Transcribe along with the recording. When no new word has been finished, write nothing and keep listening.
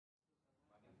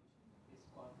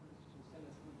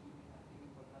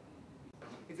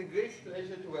a great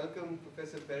pleasure to welcome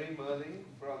Professor Perry Mehrling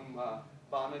from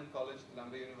Barnard College,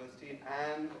 Columbia University,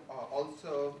 and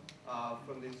also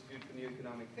from the Institute for New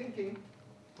Economic Thinking.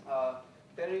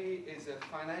 Perry is a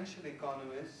financial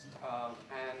economist,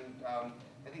 and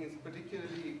I think it's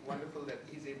particularly wonderful that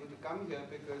he's able to come here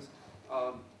because,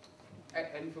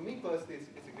 and for me personally,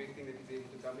 it's a great thing that he's able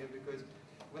to come here because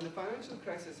when the financial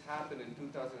crisis happened in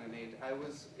 2008, I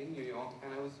was in New York,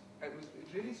 and it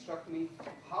really struck me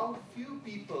how few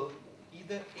people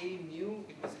either A, knew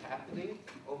it was happening,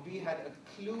 or B, had a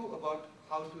clue about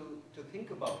how to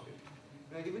think about it.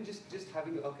 You know, even just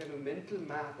having a kind of mental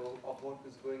map of what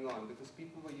was going on, because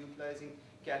people were utilizing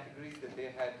categories that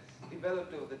they had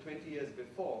developed over the 20 years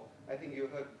before. I think you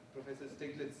heard Professor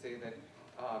Stiglitz say that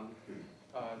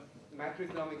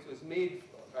macroeconomics was made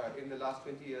in the last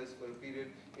 20 years for a period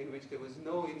in which there was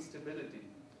no instability.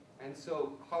 And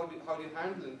so how do you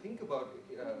handle and think about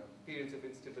periods of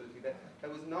instability?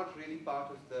 That was not really part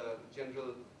of the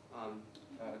general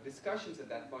discussions at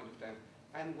that point of time.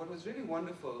 And what was really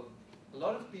wonderful, a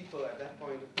lot of people at that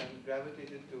point of time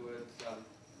gravitated towards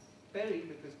Perry,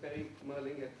 because Perry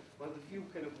Mehrling had one of the few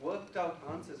kind of worked out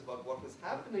answers about what was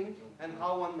happening and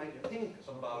how one might think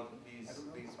about these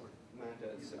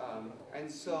matters.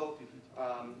 And so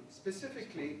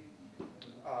specifically,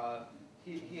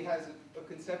 he has a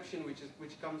conception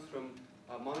which comes from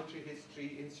monetary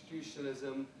history,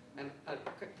 institutionalism, and a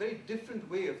very different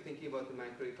way of thinking about the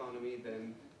macroeconomy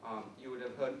than you would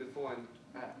have heard before, and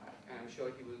I'm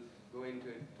sure he will go into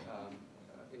it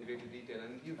in greater detail.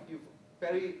 And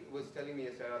Perry was telling me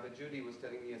yesterday, rather Judy was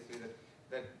telling me yesterday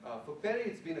that for Perry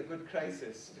it's been a good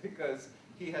crisis because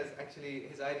he has actually,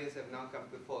 his ideas have now come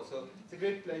to the fore. So it's a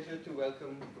great pleasure to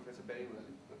welcome Professor Perry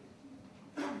Mehrling.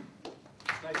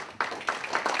 Nice.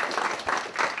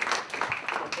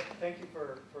 Thank you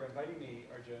for inviting me,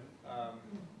 Arjun.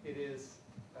 It is,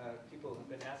 people have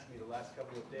been asking me the last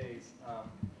couple of days,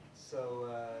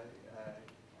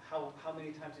 how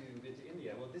many times have you been to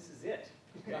India? Well, this is it.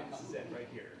 Okay, this is it right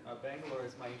here. Bangalore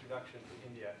is my introduction to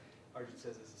India. Arjun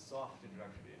says it's a soft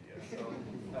introduction to India. So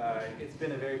it's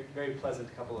been a very, very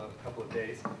pleasant couple of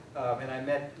days. And I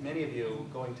met many of you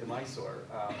going to Mysore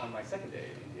on my second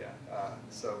day in India.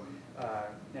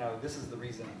 Now this is the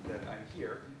reason that I'm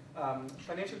here.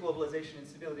 Financial globalization,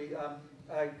 instability.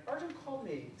 Arjun called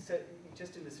me, said,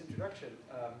 just in this introduction,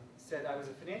 said I was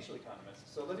a financial economist.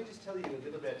 So let me just tell you a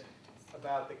little bit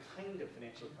about the kind of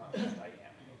financial economist I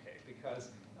am, okay? Because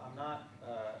I'm not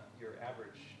your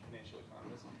average financial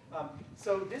economist.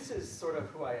 So this is sort of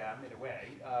who I am in a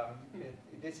way.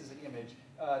 This is an image.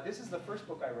 This is the first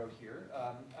book I wrote here.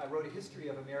 I wrote a history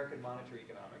of American monetary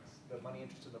economics, the money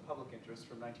interest and the public interest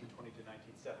from 1920 to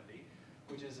 1970,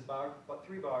 which is about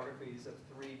 3 biographies of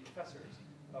 3 professors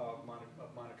of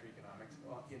monetary economics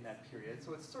in that period.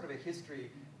 So it's sort of a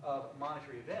history of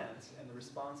monetary events and the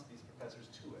response of these professors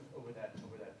to it over that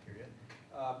period.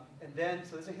 And then,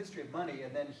 so there's a history of money,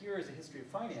 and then here is a history of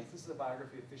finance. This is a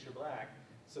biography of Fisher Black.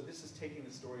 So this is taking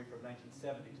the story from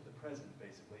 1970 to the present,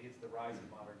 basically. It's the rise of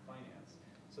modern finance.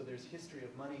 So there's history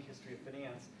of money, history of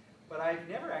finance. But I've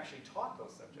never actually taught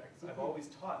those subjects. I've always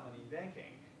taught money and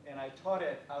banking. And I taught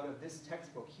it out of this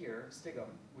textbook here, Stigum,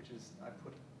 which is, I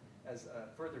put as a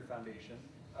further foundation,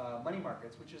 Money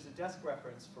Markets, which is a desk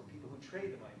reference for people who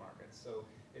trade the money markets. So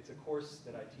it's a course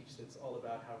that I teach that's all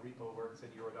about how repo works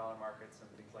and Eurodollar markets and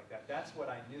things like that. That's what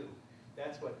I knew.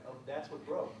 That's what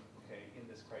broke, okay, in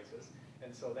this crisis.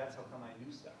 And so that's how come I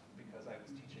knew stuff, because I was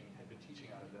had been teaching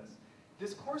out of this.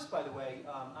 This course, by the way,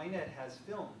 INET has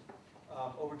filmed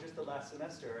over just the last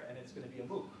semester, and it's going to be a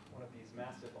MOOC, one of these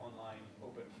massive online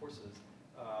open courses,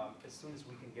 as soon as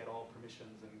we can get all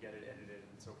permissions and get it edited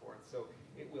and so forth. So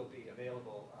it will be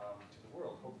available to the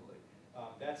world, hopefully.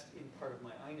 That's in part of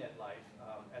my INET life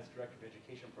as Director of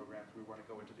Education Programs. We want to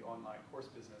go into the online course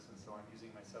business, and so I'm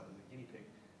using myself as a guinea pig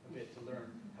a bit to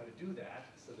learn how to do that,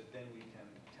 so that then we can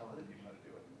tell other people how to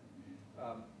do it.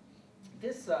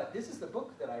 This is the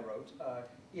book that I wrote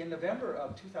in November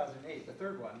of 2008, the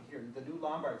third one, here, The New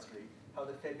Lombard Street, How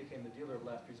the Fed Became the Dealer of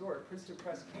Last Resort. Princeton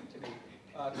Press came to me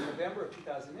in November of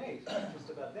 2008, just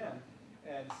about then,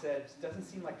 and said, doesn't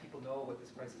seem like people know what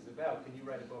this crisis is about. Can you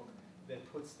write a book that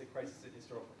puts the crisis in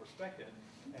historical perspective?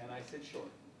 And I said, sure.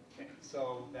 Okay,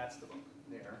 so that's the book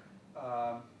there.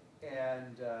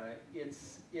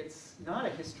 It's not a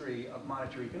history of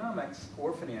monetary economics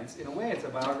or finance. In a way, it's a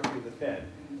biography of the Fed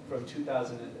from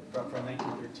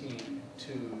 1913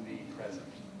 to the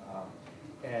present.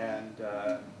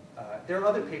 There are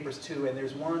other papers too, and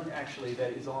there's one actually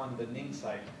that is on the Ning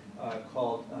site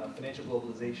called Financial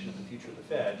Globalization and the Future of the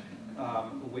Fed,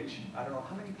 which I don't know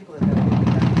how many people have had a look at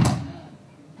that.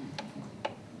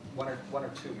 one or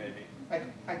two maybe.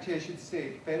 Actually, I should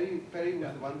say, Perry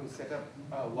was the one who set up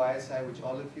YSI, which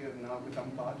all of you have now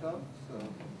become part of, so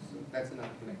that's another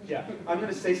connection. Yeah, I'm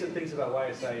going to say some things about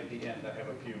YSI at the end. I have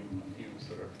a few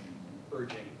sort of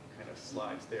urging kind of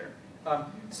slides there.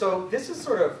 So this is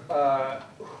sort of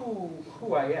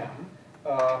who I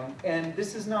am, and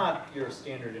this is not your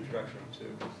standard introduction to,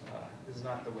 this is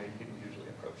not the way people usually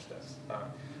approach this.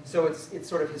 So it's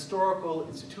sort of historical,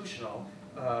 institutional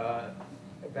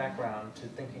background to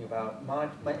thinking about,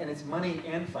 and it's money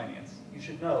and finance. You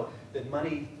should know that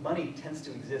money tends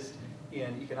to exist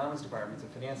in economics departments,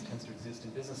 and finance tends to exist in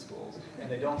business schools, and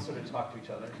they don't sort of talk to each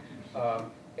other.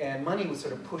 And money was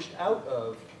sort of pushed out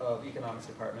of economics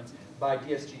departments by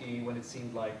DSGE when it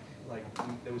seemed like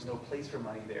there was no place for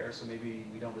money there, so maybe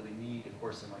we don't really need a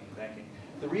course in money and banking.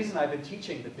 The reason I've been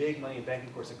teaching the big money and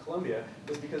banking course at Columbia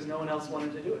was because no one else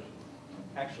wanted to do it.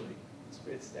 Actually,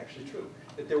 it's actually true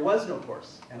that there was no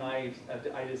course, and I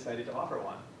decided to offer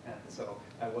one, and so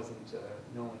I wasn't.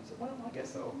 No one said, well, I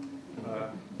guess so,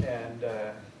 and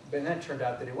then it turned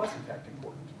out that it was in fact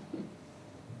important.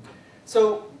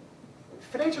 So.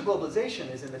 Financial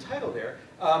globalization is in the title there.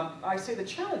 I say the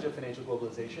challenge of financial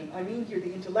globalization. I mean here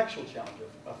the intellectual challenge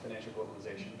of financial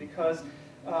globalization, because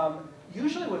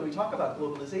usually when we talk about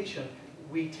globalization,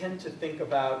 we tend to think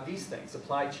about these things: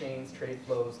 supply chains, trade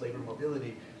flows, labor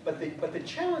mobility. But the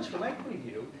challenge from my point of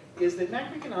view is that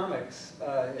macroeconomics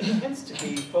tends to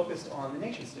be focused on the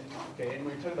nation state. Okay, and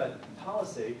when we talk about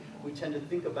policy, we tend to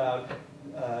think about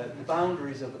the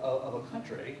boundaries of a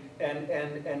country,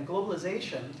 and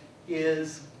globalization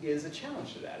is a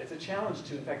challenge to that. It's a challenge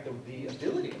to, in fact, the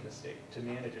ability of the state to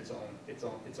manage its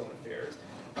own affairs,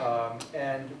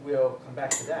 and we'll come back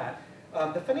to that.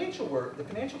 The financial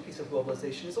piece of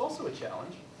globalization is also a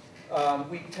challenge.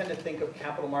 We tend to think of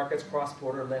capital markets,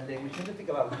 cross-border lending. We tend to think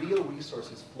about real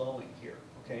resources flowing here.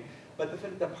 Okay,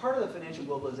 but the part of the financial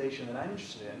globalization that I'm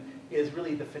interested in is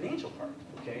really the financial part.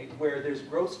 Okay, where there's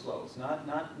gross flows,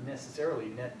 not necessarily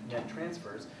net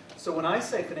transfers. So when I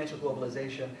say financial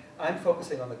globalization, I'm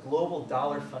focusing on the global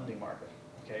dollar funding market.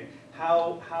 Okay,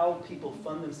 how people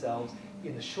fund themselves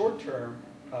in the short-term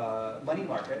money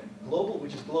market,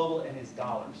 which is global and is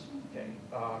dollars. Okay,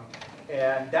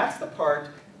 and that's the part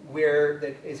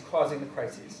that is causing the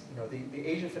crises. You know, the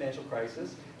Asian financial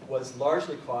crisis was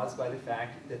largely caused by the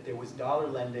fact that there was dollar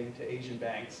lending to Asian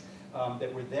banks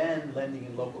that were then lending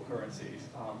in local currencies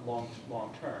long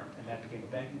term, and that became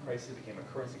a banking crisis, became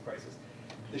a currency crisis.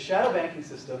 The shadow banking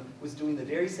system was doing the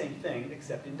very same thing,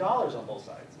 except in dollars on both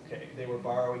sides. Okay, they were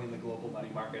borrowing in the global money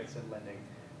markets and lending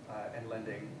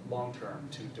long term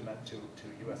to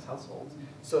U.S. households.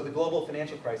 So the global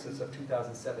financial crisis of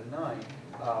 2007-9,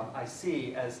 I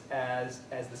see as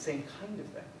the same kind of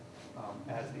thing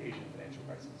as the Asian financial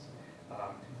crisis.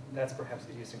 That's perhaps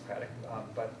idiosyncratic,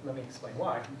 but let me explain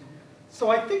why. So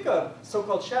I think of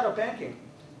so-called shadow banking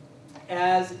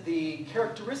as the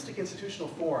characteristic institutional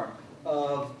form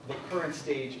of the current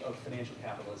stage of financial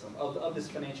capitalism, of this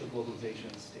financial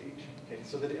globalization stage. Okay,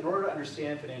 so that in order to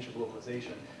understand financial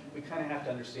globalization, we kind of have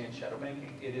to understand shadow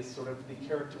banking. It is sort of the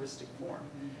characteristic form.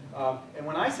 And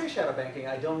when I say shadow banking,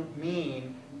 I don't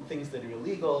mean things that are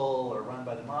illegal or run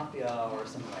by the mafia or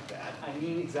something like that. I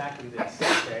mean exactly this,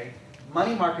 okay?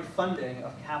 Money market funding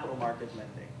of capital market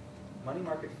lending. Money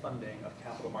market funding of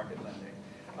capital market lending.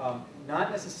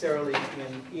 Not necessarily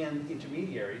in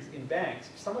intermediaries, in banks.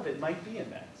 Some of it might be in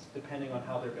banks, depending on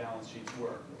how their balance sheets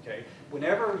work, okay?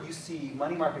 Whenever you see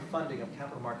money market funding of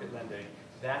capital market lending,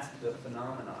 that's the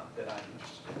phenomenon that I'm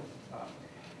interested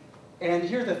in. And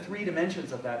here are the three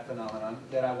dimensions of that phenomenon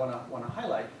that I want to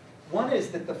highlight. One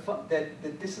is that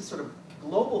that this is sort of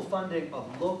global funding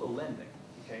of local lending.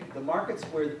 Okay, the markets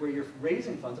where you're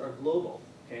raising funds are global.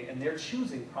 Okay, and they're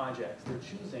choosing projects. They're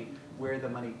choosing where the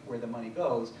money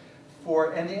goes,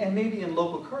 and maybe in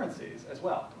local currencies as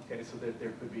well. Okay, so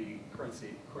there could be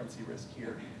currency risk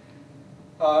here.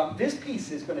 This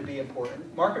piece is going to be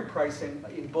important. Market pricing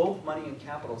in both money and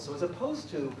capital. So as opposed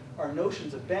to our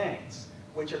notions of banks,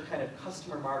 which are kind of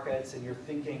customer markets, and you're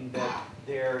thinking that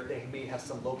they may have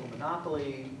some local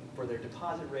monopoly for their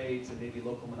deposit rates and maybe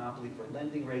local monopoly for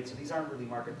lending rates. So these aren't really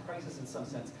market prices in some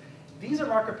sense. These are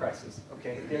market prices.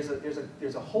 Okay,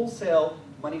 there's a wholesale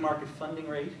money market funding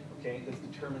rate. Okay, that's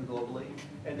determined globally,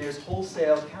 and there's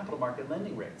wholesale capital market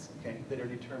lending rates. Okay, that are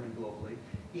determined globally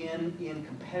in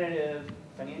competitive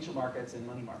financial markets and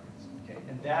money markets. Okay,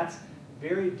 and that's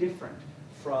very different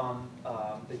from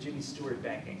the Jimmy Stewart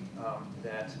banking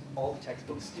that all the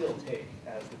textbooks still take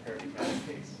as the paradigmatic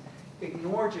case.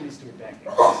 Ignore Jimmy Stewart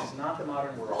banking. This is not the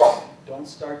modern world. Don't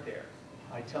start there.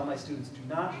 I tell my students, do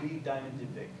not read Diamond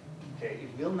Dybvig. Okay, it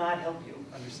will not help you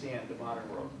understand the modern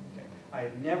world. Okay, I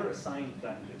have never assigned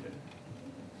Diamond Dybvig.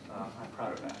 I'm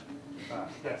proud of that.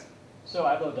 Yes. So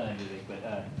I love Diamond Dybvig, but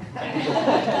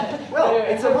well,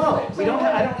 it's a model. We don't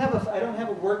have, I don't have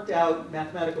a worked out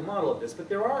mathematical model of this, but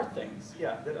there are things.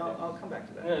 Yeah, that I'll come back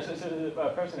to that. No, so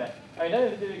first that. I mean,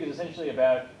 Diamond Dybvig is essentially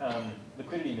about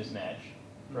liquidity mismatch,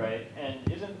 right? And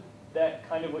isn't that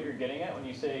kind of what you're getting at when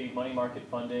you say money market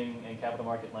funding and capital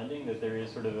market lending? That there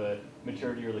is sort of a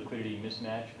maturity or liquidity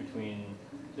mismatch between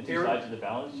the two sides of the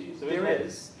balance sheet. So there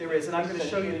is, and I'm going to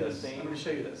show you this. I'm going to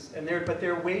show you this. And but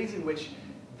there are ways in which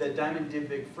the Diamond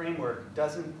Dybvig framework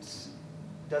doesn't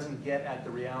get at the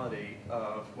reality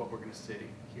of what we're going to see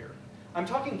here. I'm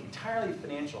talking entirely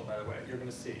financial, by the way. You're going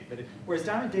to see, but whereas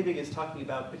Diamond Dybvig is talking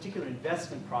about particular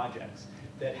investment projects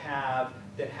that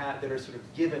are sort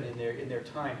of given in their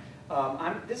time.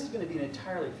 This is going to be an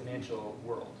entirely financial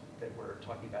world that we're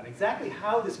talking about. Exactly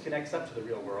how this connects up to the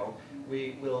real world,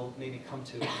 we will maybe come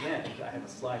to at the end. I have a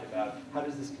slide about how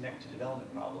does this connect to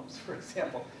development problems, for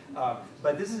example.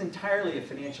 But this is entirely a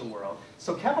financial world.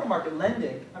 So capital market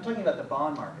lending, I'm talking about the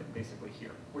bond market, basically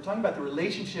here. We're talking about the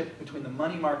relationship between the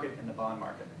money market and the bond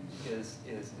market is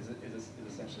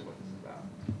essentially what this is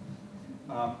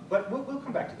about. But we'll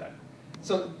come back to that.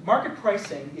 So market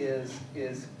pricing is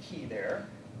key there.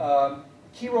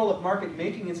 Key role of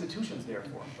market-making institutions,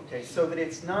 therefore, okay, so that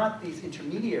it's not these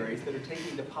intermediaries that are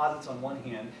taking deposits on one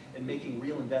hand and making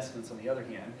real investments on the other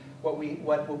hand. What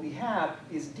we have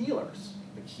is dealers.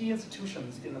 The key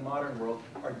institutions in the modern world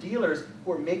are dealers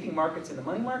who are making markets in the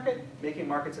money market, making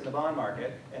markets in the bond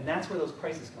market, and that's where those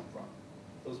prices come from.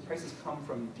 Those prices come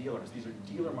from dealers. These are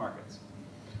dealer markets.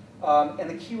 And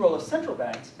the key role of central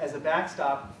banks as a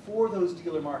backstop for those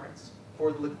dealer markets,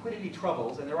 for the liquidity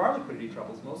troubles, and there are liquidity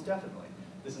troubles, most definitely.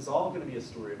 This is all going to be a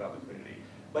story about liquidity,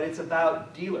 but it's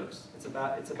about dealers. It's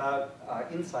about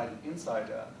inside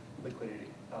liquidity,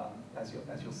 as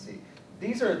you'll see.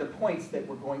 These are the points that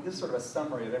we're going. This is sort of a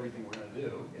summary of everything we're going to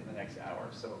do in the next hour.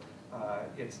 So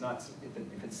it's not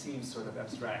if it seems sort of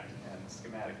abstract and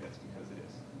schematic, that's because it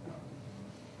is.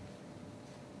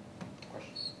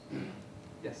 Questions?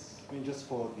 Yes. I mean, just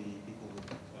for the people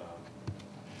with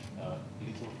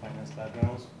little finance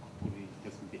backgrounds, could we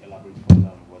just elaborate further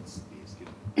on what's the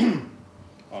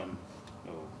on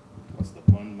what's the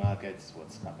bond markets,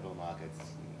 what's capital markets, and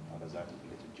how does that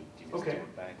relate to Okay.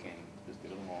 banking? Just a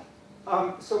little more.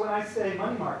 So when I say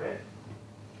money market,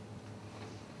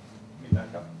 let me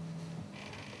back up.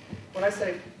 When I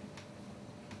say, it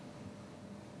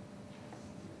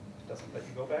doesn't let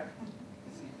you go back?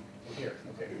 Here,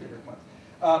 okay, here it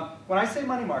comes. When I say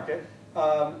money market,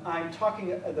 I'm talking,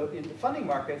 in the funding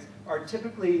markets are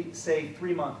typically, say,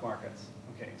 3-month markets.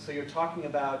 Okay, so you're talking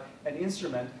about an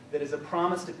instrument that is a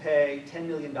promise to pay $10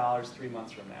 million 3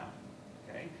 months from now.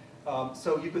 Okay,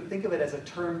 so you could think of it as a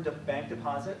term bank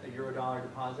deposit, a Eurodollar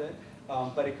deposit,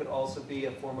 but it could also be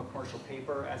a form of commercial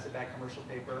paper, asset-backed commercial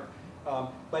paper.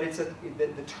 But it's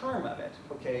the term of it,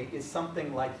 okay, is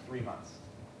something like 3 months,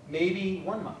 maybe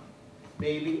 1 month,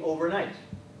 maybe overnight.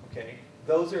 Okay,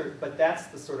 but that's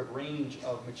the sort of range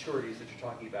of maturities that you're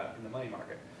talking about in the money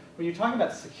market. When you're talking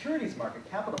about the securities market,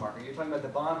 capital market, you're talking about the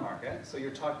bond market. So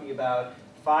you're talking about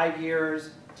 5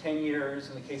 years, 10 years,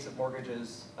 in the case of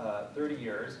mortgages, 30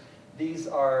 years. These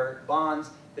are bonds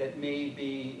that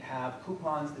maybe have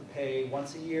coupons that pay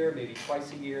once a year, maybe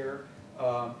twice a year.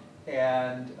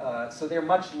 So they're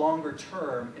much longer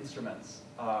term instruments.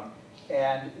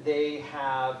 And they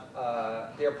have,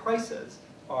 their prices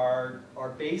are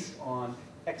based on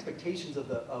expectations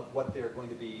of what they're going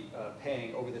to be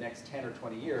paying over the next 10 or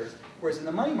 20 years. Whereas in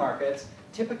the money markets,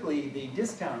 typically the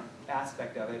discount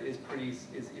aspect of it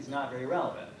is not very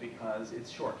relevant because it's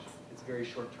short. It's very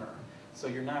short term. So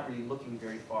you're not really looking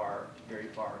very far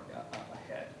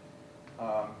ahead.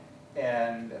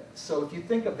 And so if you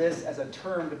think of this as a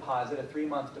term deposit, a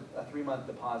 3-month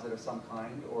deposit of some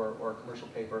kind, or commercial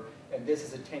paper, and this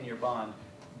is a 10-year bond,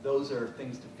 those are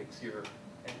things to fix your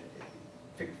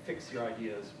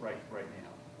ideas right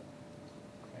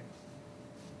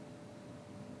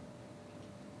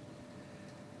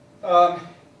now. Okay.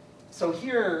 So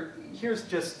here's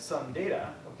just some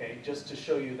data, okay, just to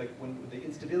show you the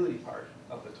instability part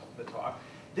of the talk.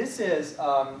 This is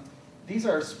these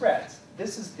are spreads.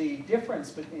 This is the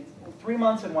difference between 3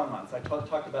 months and 1 month. I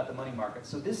talked about the money market.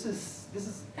 So this is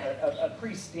a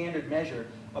pretty standard measure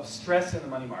of stress in the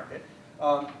money market.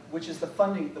 Which is the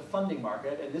funding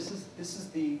market, and this is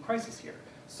the crisis here.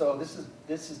 So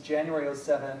this is January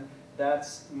 '07.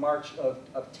 That's March of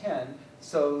 10.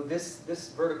 So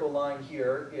this vertical line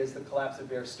here is the collapse of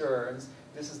Bear Stearns.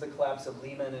 This is the collapse of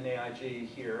Lehman and AIG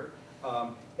here.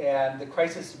 And the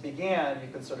crisis began,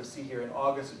 you can sort of see here, in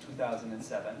August of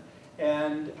 2007.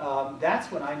 And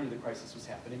that's when I knew the crisis was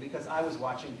happening, because I was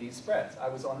watching these spreads. I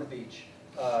was on the beach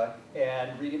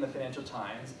and reading the Financial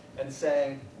Times and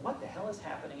saying, what the hell is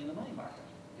happening in the money market?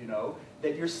 You know,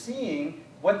 that you're seeing,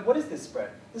 what is this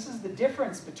spread? This is the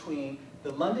difference between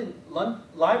the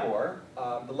LIBOR,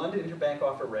 the London Interbank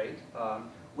Offer Rate,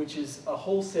 which is a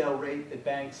wholesale rate that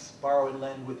banks borrow and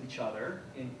lend with each other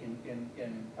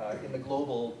in the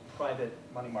global private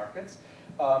money markets,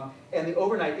 and the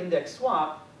overnight index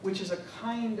swap, which is a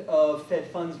kind of Fed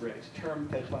funds rate, term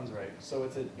Fed funds rate. So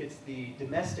it's the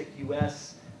domestic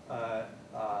U.S.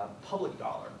 Public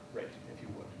dollar rate, if you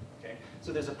would. Okay?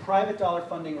 So there's a private dollar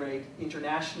funding rate,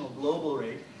 international global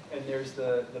rate, and there's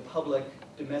the public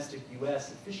domestic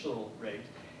U.S. official rate.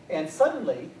 And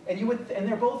suddenly, and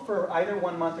they're both for either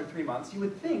 1 month or 3 months, you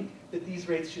would think that these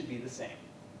rates should be the same.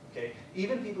 Okay?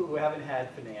 Even people who haven't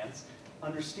had finance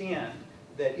understand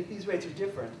that if these rates are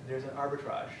different, there's an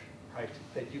arbitrage, right?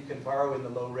 That you can borrow in the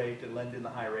low rate and lend in the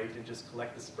high rate and just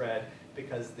collect the spread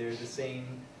because they're the same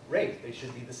rate. They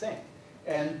should be the same.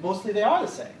 And mostly they are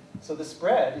the same. So the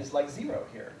spread is like 0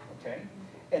 here, okay?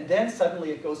 And then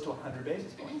suddenly it goes to 100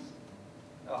 basis points,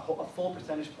 a full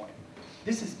percentage point.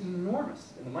 This is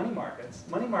enormous in the money markets.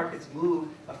 Money markets move,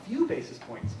 a few basis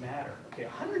points matter. Okay,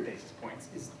 100 basis points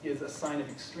is a sign of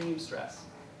extreme stress.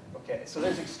 Okay, so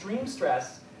there's extreme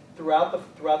stress throughout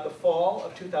the fall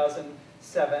of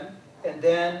 2007, and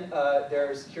then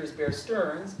here's Bear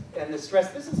Stearns, and the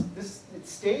stress. It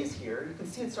stays here. You can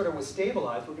see it sort of was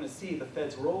stabilized. We're going to see the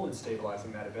Fed's role in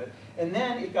stabilizing that a bit, and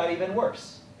then it got even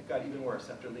worse. It got even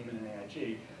worse after Lehman and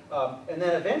AIG, and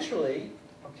then eventually.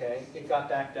 Okay, it got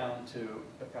back down to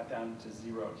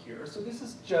 0 here. So this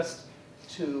is just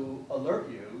to alert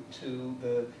you to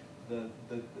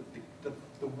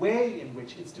the way in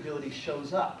which instability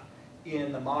shows up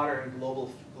in the modern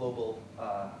global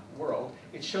world.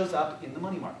 It shows up in the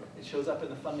money market. It shows up in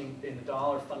the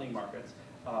dollar funding markets,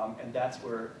 and that's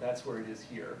where it is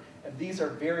here. And these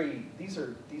are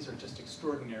just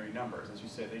extraordinary numbers, as you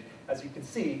say. As you can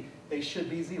see, they should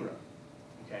be 0.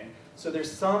 Okay? So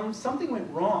there's something went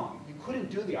wrong. You couldn't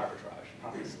do the arbitrage,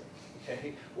 obviously.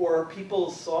 Okay? Or people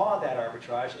saw that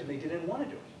arbitrage and they didn't want to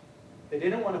do it. They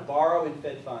didn't want to borrow in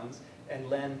Fed funds and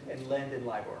lend in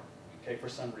LIBOR, okay, for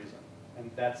some reason. And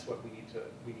that's what we need to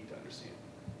understand.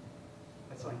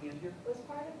 That's my hand here. Was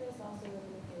part of this also the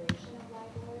manipulation of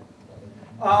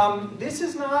LIBOR? This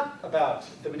is not about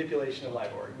the manipulation of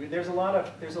LIBOR. There's a lot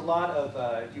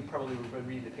of you probably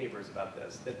read the papers about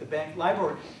this, that the bank,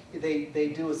 LIBOR,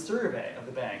 they do a survey of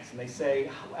the banks and they say,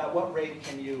 at what rate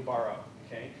can you borrow,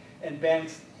 okay? And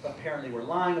banks apparently were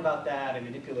lying about that and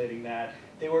manipulating that.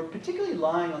 They were particularly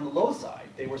lying on the low side.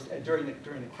 They were, during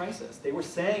the crisis, they were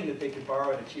saying that they could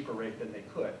borrow at a cheaper rate than they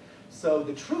could. So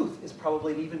the truth is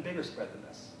probably an even bigger spread than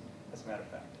this, as a matter of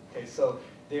fact. Okay, so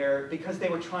because they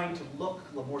were trying to look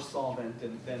a little more solvent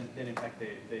than in fact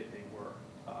they were.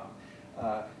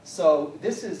 So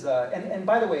this is, and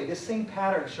by the way, this same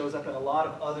pattern shows up in a lot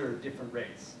of other different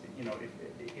rates, you know,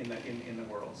 in the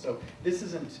world. So this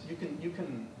isn't, you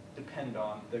can depend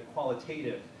on the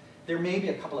qualitative. There may be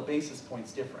a couple of basis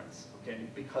points difference, okay,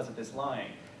 because of this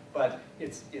lying, but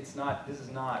it's not. This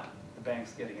is not the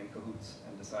banks getting in cahoots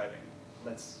and deciding,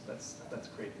 let's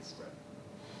create this spread.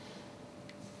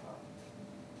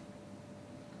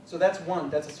 So that's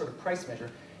a sort of price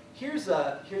measure. Here's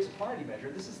a quantity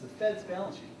measure. This is the Fed's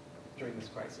balance sheet during this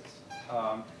crisis.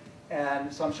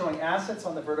 And so I'm showing assets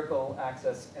on the vertical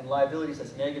axis and liabilities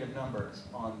as negative numbers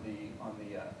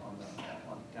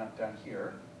down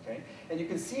here. Okay? And you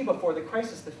can see before the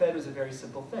crisis, the Fed was a very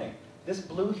simple thing. This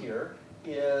blue here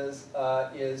is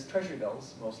Treasury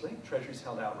bills, mostly. Treasuries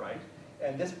held outright.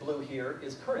 And this blue here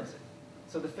is currency.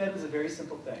 So the Fed was a very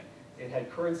simple thing. It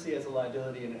had currency as a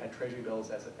liability and it had Treasury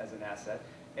bills as an asset.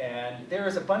 And there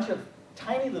is a bunch of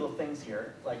tiny little things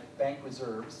here, like bank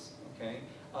reserves, okay?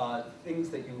 Things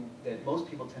that most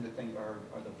people tend to think are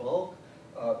the bulk.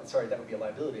 Sorry, that would be a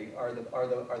liability. Are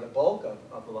the bulk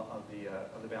of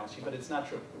the balance sheet, but it's not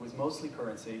true. It was mostly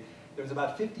currency. There was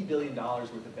about $50 billion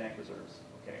worth of bank reserves,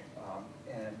 okay,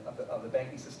 and of the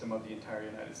banking system of the entire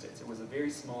United States. It was a very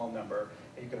small number,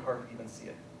 and you can hardly even see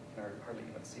it. Hardly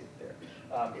even see it there.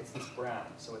 It's this brown,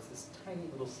 so it's this tiny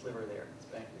little sliver there. It's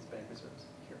bank reserves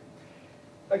here.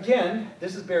 Again,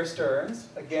 this is Bear Stearns.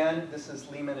 Again, this is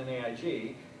Lehman and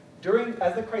AIG.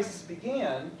 As the crisis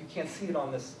began, you can't see it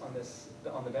on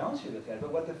the balance sheet of the Fed,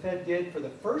 but what the Fed did for the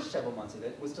first several months of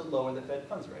it was to lower the Fed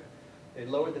funds rate. They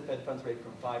lowered the Fed funds rate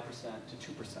from 5%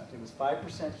 to 2%. It was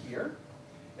 5% here,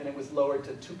 and it was lowered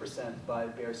to 2% by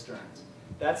Bear Stearns.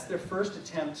 That's their first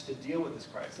attempt to deal with this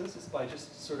crisis, is by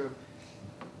just sort of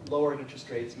lowering interest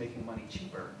rates, making money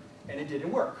cheaper, and it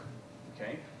didn't work.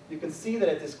 Okay? You can see that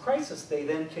at this crisis, they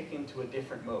then kick into a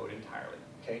different mode entirely.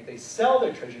 Okay? They sell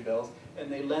their treasury bills,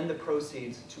 and they lend the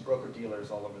proceeds to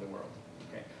broker-dealers all over the world.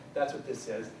 Okay? That's what this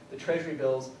is. The treasury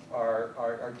bills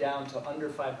are down to under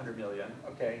 500 million,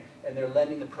 okay? And they're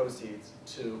lending the proceeds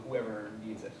to whoever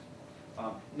needs it.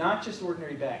 Not just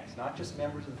ordinary banks, not just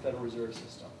members of the Federal Reserve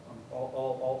System,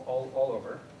 all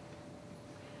over.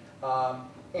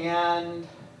 And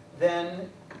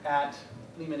then at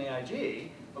Lehman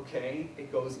AIG, okay,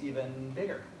 it goes even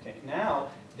bigger. Okay, now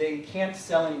they can't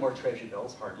sell any more treasury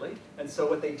bills, hardly, and so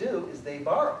what they do is they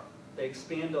borrow. They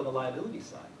expand on the liability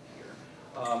side here,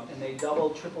 and they double,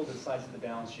 triple the size of the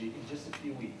balance sheet in just a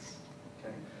few weeks.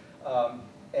 Okay,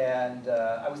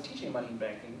 I was teaching money in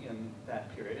banking in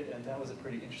that period, and that was a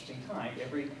pretty interesting time.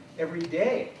 Every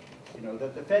day, you know,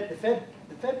 the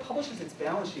Fed publishes its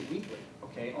balance sheet weekly,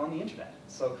 okay, on the internet.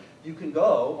 So you can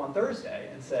go on Thursday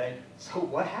and say, so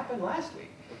what happened last week?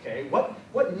 Okay,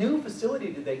 what new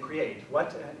facility did they create?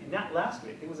 Not last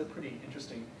week. It was a pretty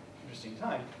interesting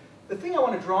time. The thing I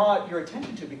want to draw your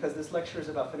attention to, because this lecture is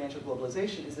about financial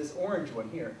globalization, is this orange one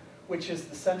here, which is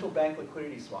the central bank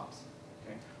liquidity swaps,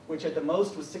 okay, which at the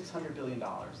most was $600 billion.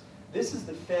 This is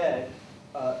the Fed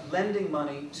lending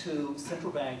money to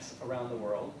central banks around the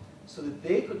world so that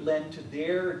they could lend to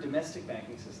their domestic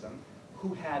banking system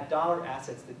who had dollar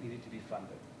assets that needed to be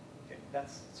funded. Okay,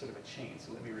 that's sort of a chain,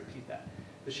 so let me repeat that.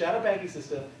 The shadow banking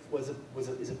system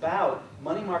is about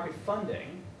money market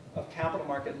funding of capital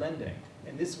market lending.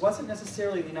 And this wasn't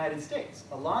necessarily in the United States.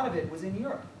 A lot of it was in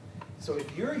Europe. So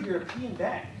if you're a European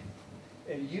bank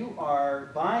and you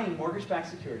are buying mortgage-backed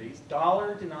securities,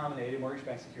 dollar-denominated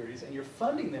mortgage-backed securities, and you're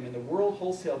funding them in the world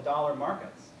wholesale dollar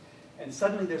markets, and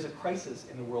suddenly there's a crisis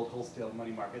in the world wholesale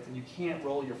money markets and you can't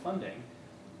roll your funding,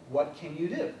 what can you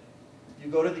do?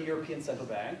 You go to the European Central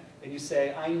Bank and you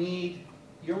say,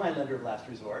 you're my lender of last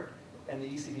resort, and the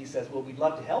ECB says, well, we'd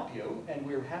love to help you, and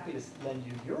we're happy to lend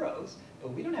you euros,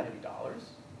 but we don't have any dollars,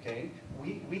 okay?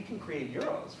 We can create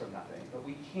euros from nothing, but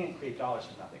we can't create dollars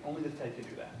from nothing. Only the Fed can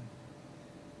do that.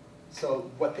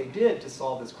 So what they did to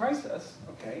solve this crisis,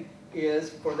 okay, is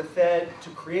for the Fed to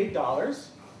create dollars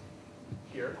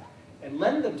here and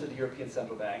lend them to the European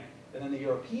Central Bank, and then the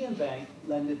European bank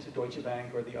lend it to Deutsche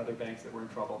Bank or the other banks that were in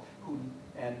trouble.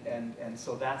 And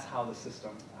so that's how the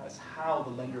system, that's how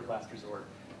the lender of last resort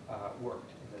worked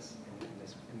in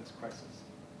this crisis.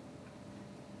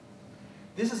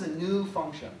 This is a new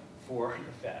function for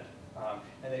the Fed,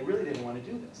 and they really didn't want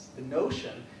to do this. The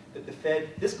notion that the Fed,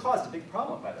 this caused a big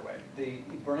problem, by the way. Ben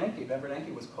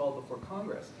Bernanke was called before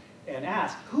Congress and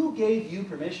asked, who gave you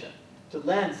permission to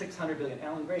lend $600 billion?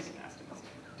 Alan Grayson asked him this.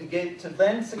 To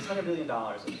lend $600 billion,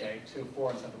 okay, to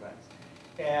foreign central banks.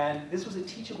 And this was a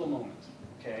teachable moment,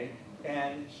 okay?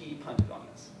 And he punted on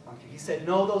this. Okay? He said,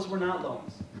 no, those were not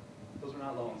loans. Those were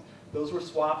not loans. Those were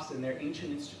swaps, and they're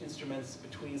ancient instruments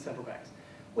between central banks.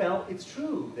 Well, it's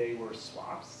true they were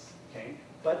swaps, okay,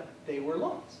 but they were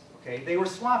loans, okay? They were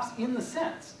swaps in the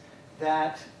sense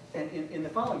that, in the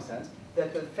following sense,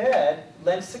 that the Fed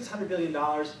lent $600 billion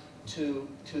to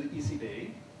the ECB,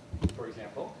 for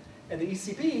example, and the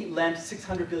ECB lent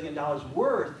 $600 billion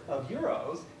worth of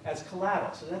euros as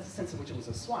collateral. So that's the sense in which it was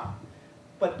a swap.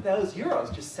 But those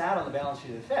euros just sat on the balance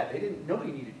sheet of the Fed.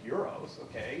 Nobody needed euros,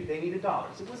 okay? They needed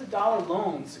dollars. It was a dollar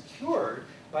loan secured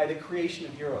by the creation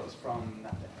of euros from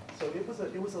nothing. So it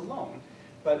was a loan,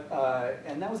 but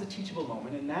and that was a teachable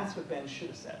moment, and that's what Ben should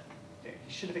have said. Okay?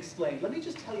 He should have explained. Let me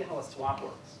just tell you how a swap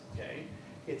works. Okay?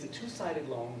 It's a two-sided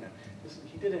loan.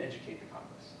 He didn't educate the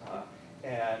Congress.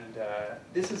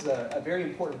 This is a very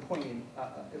important point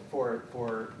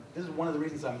this is one of the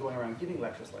reasons I'm going around giving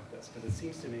lectures like this, because it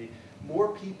seems to me more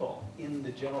people in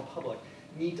the general public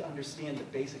need to understand the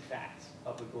basic facts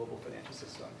of the global financial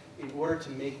system in order to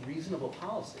make reasonable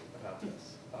policy about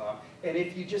this. And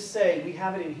if you just say, we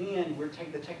have it in hand,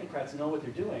 the technocrats know what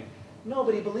they're doing,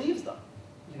 nobody believes them.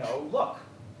 You know, look,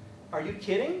 are you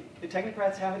kidding? The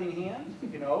technocrats have it in hand?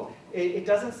 You know, it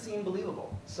doesn't seem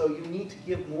believable. So you need to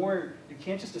give more, you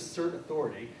can't just assert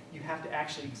authority, you have to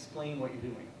actually explain what you're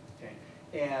doing. Okay?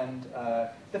 And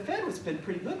the Fed has been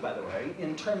pretty good, by the way,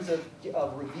 in terms of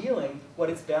revealing what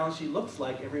its balance sheet looks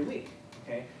like every week.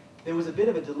 Okay? There was a bit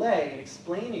of a delay in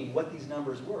explaining what these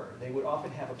numbers were. They would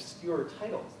often have obscure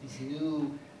titles, these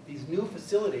new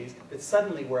facilities that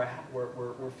suddenly were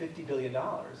 $50 billion.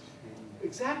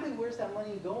 Exactly where's that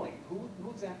money going? Who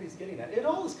exactly is getting that? It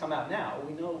all has come out now.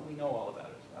 We know all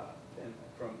about it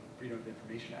from Freedom of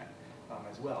Information Act.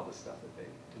 as well, the stuff that they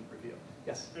didn't reveal.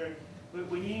 Yes? Sure.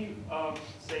 When you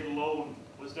say loan,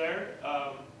 was there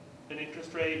an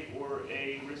interest rate or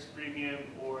a risk premium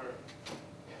or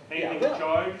anything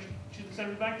charged to the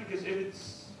central bank? Because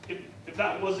if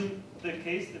that wasn't the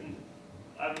case, then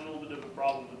I have a little bit of a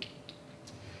problem with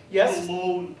the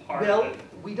loan part of it.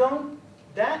 We don't,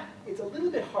 it's a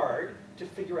little bit hard to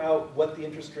figure out what the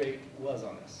interest rate was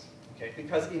on this, okay?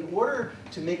 Because in order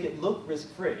to make it look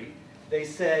risk-free, they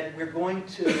said we're going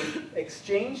to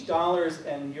exchange dollars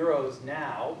and euros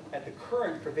now at the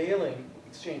current prevailing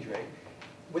exchange rate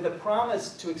with a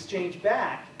promise to exchange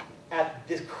back at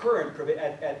this current,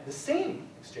 at the same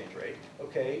exchange rate,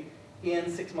 okay, in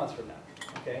 6 months from now,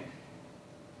 okay?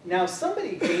 Now,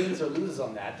 somebody gains or loses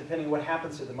on that, depending on what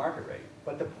happens to the market rate.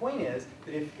 But the point is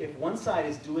that if one side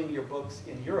is doing your books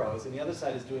in euros and the other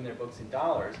side is doing their books in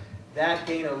dollars, that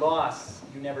gain or loss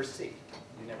you never see.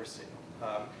 You never see.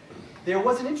 There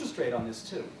was an interest rate on this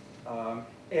too.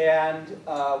 And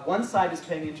one side is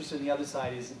paying interest and the other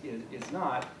side is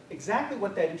not. Exactly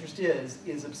what that interest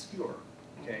is obscure.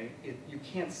 Okay? You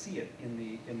can't see it in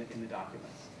the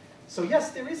documents. So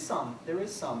yes, there is some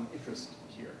interest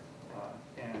here.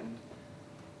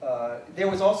 There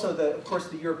was also, of course,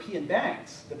 the European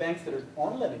banks. The banks that are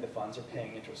on lending the funds are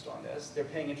paying interest on this. They're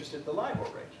paying interest at the LIBOR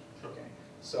rate. Okay.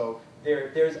 So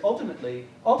there's ultimately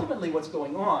what's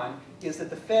going on is that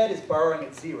the Fed is borrowing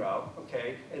at 0,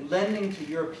 okay, and lending to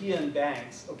European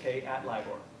banks, okay, at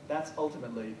LIBOR. That's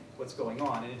ultimately what's going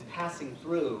on, and it's passing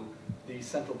through the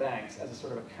central banks as a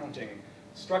sort of accounting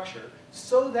structure,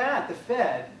 so that the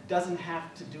Fed doesn't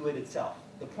have to do it itself.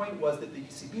 The point was that the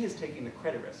ECB is taking the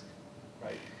credit risk,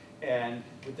 right? And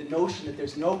with the notion that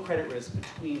there's no credit risk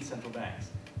between central banks.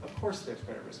 Of course there's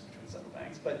credit risk between central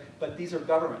banks, but these are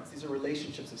governments, these are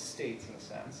relationships of states in a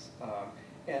sense.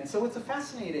 And so it's a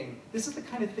fascinating, this is the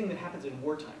kind of thing that happens in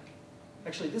wartime.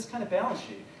 Actually, this kind of balance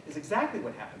sheet is exactly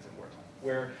what happens in wartime,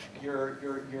 where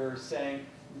you're saying,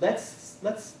 let's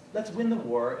win the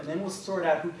war, and then we'll sort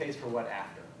out who pays for what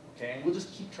after, okay? And we'll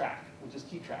just keep track,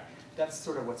 That's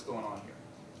sort of what's going on here.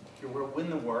 We'll win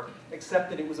the war,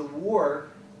 except that it was a war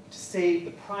to save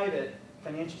the private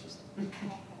financial system,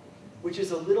 which is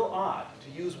a little odd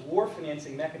to use war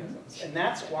financing mechanisms, and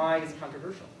that's why it's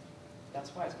controversial.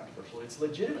 That's why it's controversial. It's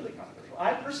legitimately controversial.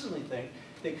 I personally think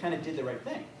they kind of did the right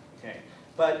thing, okay?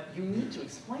 But you need to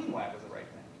explain why it was the right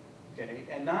thing, okay?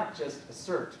 And not just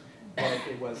assert that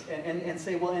it was, and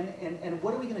say, well, and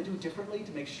what are we going to do differently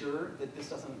to make sure that this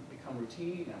doesn't become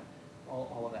routine and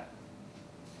all of that.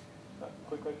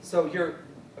 Quick. So you're,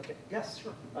 okay, yes,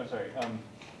 sure. I'm sorry.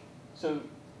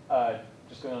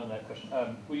 Just going on that question,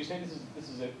 would you say this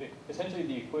is essentially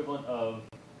the equivalent of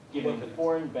giving the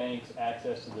foreign banks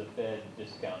access to the Fed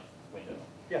discount window?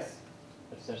 Yes.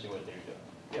 That's essentially what they're doing.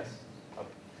 Yes. Okay.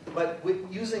 But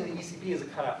using the ECB as a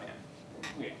cutout man,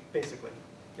 Yeah. basically.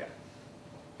 Yeah.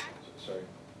 Sorry.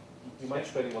 You might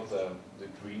explain what the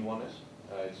green one is?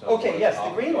 Okay, yes, the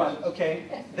green one,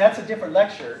 okay, that's a different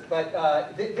lecture, but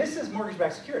this is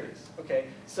mortgage-backed securities, okay?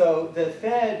 So the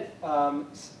Fed,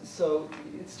 so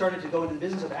it started to go into the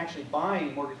business of actually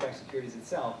buying mortgage-backed securities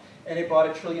itself, and it bought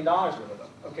 $1 trillion worth of them.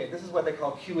 Okay, this is what they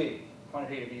call QE,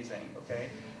 quantitative easing, okay?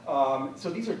 So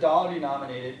these are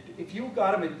dollar-denominated. If you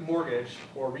got a mortgage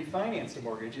or refinanced a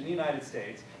mortgage in the United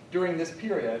States during this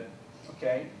period,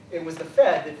 okay, it was the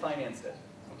Fed that financed it.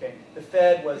 Okay, the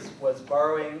Fed was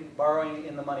borrowing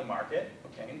in the money market,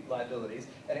 okay, liabilities,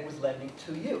 and it was lending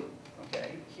to you,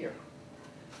 okay, here.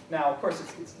 Now, of course,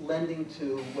 it's lending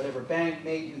to whatever bank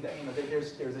made you that. You know,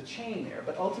 there's a chain there,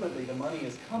 but ultimately the money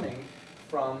is coming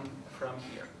from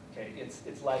here. Okay,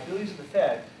 it's liabilities of the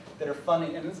Fed that are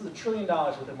funding, and this is $1 trillion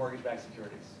worth of mortgage-backed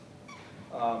securities,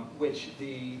 which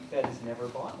the Fed has never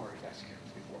bought mortgage-backed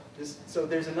securities before. So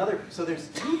there's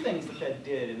two things the Fed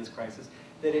did in this crisis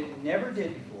that it never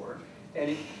did before,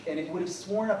 and it would have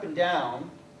sworn up and down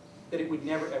that it would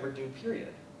never ever do,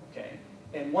 period. Okay?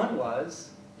 And one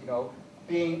was, you know,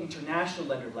 being international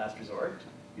lender of last resort,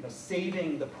 you know,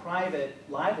 saving the private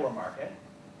LIBOR market.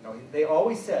 You know, they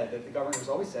always said, that the governors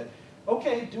always said,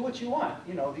 okay, do what you want.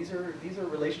 You know, these are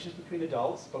relationships between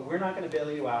adults, but we're not going to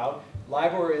bail you out.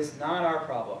 LIBOR is not our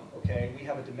problem. Okay? We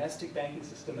have a domestic banking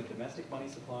system, a domestic money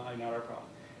supply, not our problem.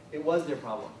 It was their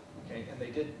problem. Okay? And they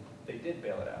did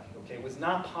bail it out. Okay, it was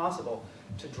not possible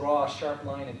to draw a sharp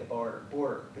line at the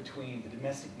border between the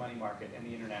domestic money market and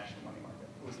the international money market.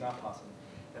 It was not possible,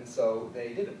 and so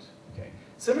they didn't. Okay.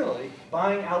 Similarly,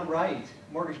 buying outright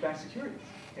mortgage-backed securities.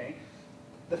 Okay,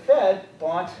 the Fed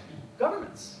bought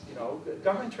governments. You know,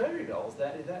 government treasury bills.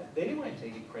 That they didn't want to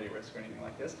take credit risk or anything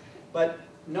like this, but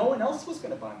no one else was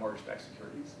going to buy mortgage-backed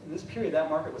securities. In this period, that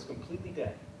market was completely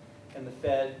dead. and the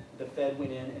Fed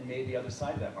went in and made the other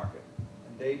side of that market.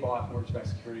 And they bought mortgage-backed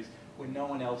securities when no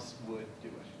one else would do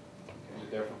it. Is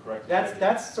it therefore correct?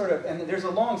 That's sort of, and there's a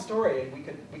long story, and we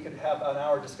could have an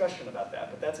hour discussion about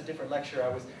that, but that's a different lecture.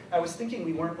 I was thinking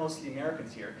we weren't mostly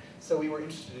Americans here, so we were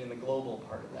interested in the global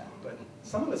part of that, but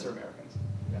some of us are Americans.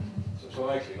 Yeah. So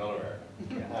I'm actually not American.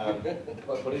 Yeah.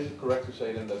 But is it correct to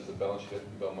say then that the balance sheet has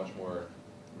become much more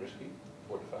risky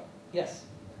for the Fed? Yes,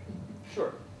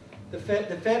 sure. The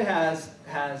Fed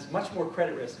has much more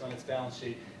credit risk on its balance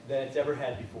sheet than it's ever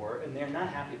had before, and they're not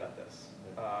happy about this.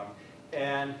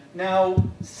 And now,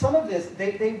 some of this,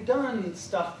 they've done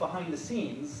stuff behind the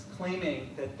scenes claiming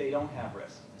that they don't have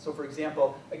risk. So for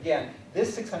example, again,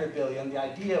 this 600 billion, the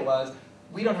idea was,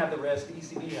 we don't have the risk, the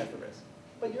ECB has the risk.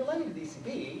 But you're lending to the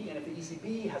ECB, and if the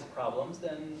ECB has problems,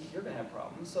 then you're going to have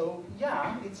problems. So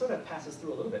yeah, it sort of passes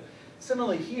through a little bit.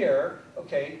 Similarly here,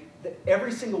 okay,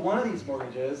 every single one of these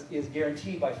mortgages is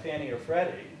guaranteed by Fannie or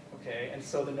Freddie. Okay, and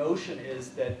so the notion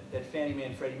is that Fannie Mae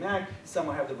and Freddie Mac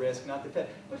somehow have the risk, not the Fed.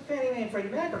 But Fannie Mae and Freddie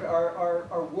Mac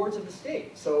are wards of the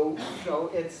state. So you know,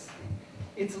 it's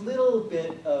a little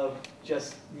bit of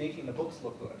just making the books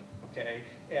look good. Okay,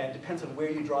 and depends on where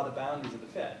you draw the boundaries of the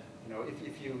Fed. You know,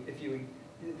 if you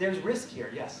there's risk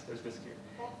here. Yes, there's risk here,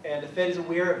 and the Fed is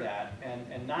aware of that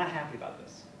and not happy about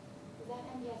this. Is that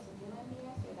MBS within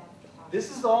MBS, or that's the top?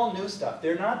 This is all new stuff.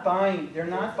 They're not buying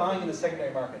in the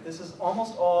secondary market. This is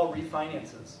almost all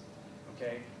refinances,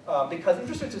 okay? Because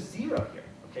interest rates are zero here,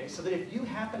 okay? So that if you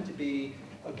happen to be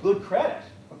a good credit,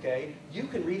 okay, you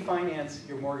can refinance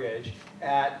your mortgage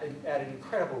at an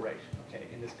incredible rate, okay,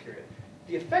 in this period.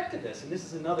 The effect of this, and this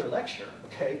is another lecture,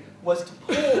 okay, was to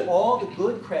pull all the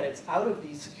good credits out of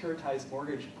these securitized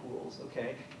mortgage pools,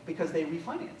 okay, because they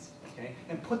refinanced, okay,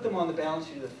 and put them on the balance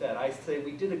sheet of the Fed. I say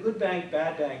we did a good bank,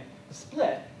 bad bank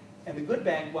split, and the good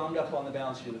bank wound up on the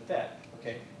balance sheet of the Fed,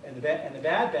 okay, and the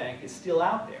bad bank is still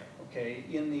out there, okay,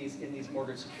 in these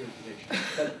mortgage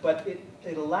securitizations. But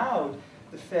it allowed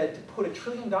the Fed to put $1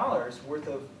 trillion worth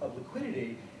of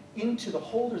liquidity into the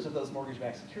holders of those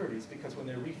mortgage-backed securities, because when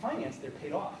they're refinanced, they're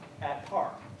paid off at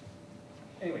par.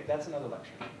 Anyway, that's another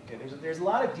lecture. Okay, there's a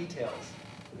lot of details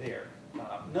there,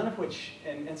 none of which,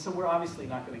 and so we're obviously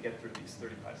not going to get through these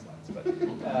 35 slides,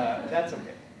 but that's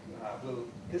okay.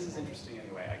 This is interesting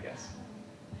anyway, I guess.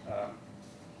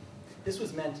 This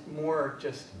was meant more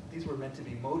just, these were meant to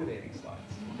be motivating slides.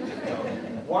 So,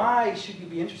 why should you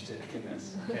be interested in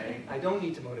this? Okay, I don't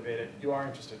need to motivate it. You are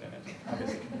interested in it,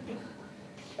 obviously.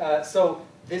 So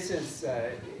this is,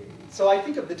 so I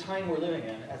think of the time we're living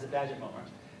in as a Bagehot moment,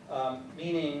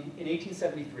 meaning in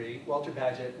 1873, Walter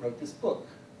Bagehot wrote this book,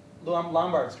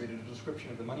 Lombard Street, a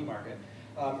description of the money market,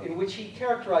 in which he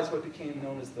characterized what became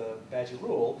known as the Bagehot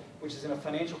Rule, which is in a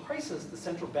financial crisis, the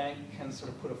central bank can sort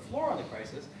of put a floor on the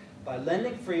crisis by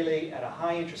lending freely at a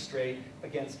high interest rate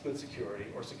against good security,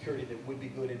 or security that would be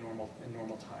good in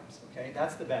normal times. Okay,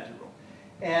 that's the Bagehot Rule.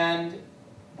 And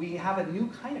we have a new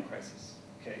kind of crisis.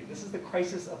 Okay, this is the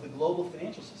crisis of the global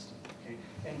financial system. Okay,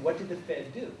 and what did the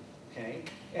Fed do? Okay,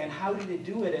 and how did it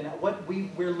do it? And what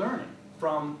we're learning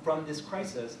from this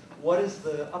crisis, what is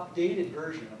the updated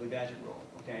version of the Bagehot Rule?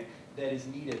 Okay, that is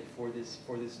needed for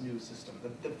this new system.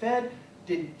 The Fed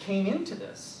came into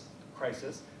this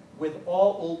crisis with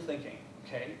all old thinking.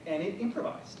 Okay, and it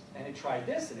improvised, and it tried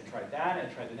this, and it tried that, and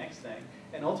it tried the next thing,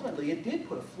 and ultimately it did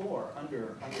put a floor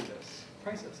under this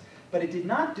crisis. But it did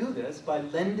not do this by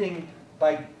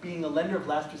being a lender of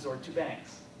last resort to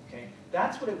banks. Okay,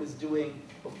 that's what it was doing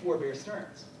before Bear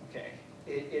Stearns. Okay,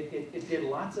 it did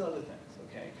lots of other things.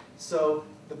 Okay, so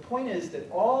the point is that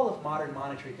all of modern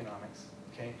monetary economics,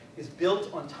 okay, is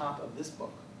built on top of this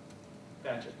book,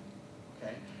 Bagehot.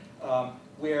 Okay,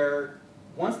 where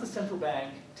once the central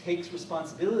bank takes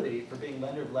responsibility for being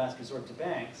lender of last resort to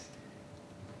banks,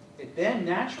 it then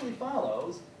naturally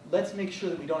follows, let's make sure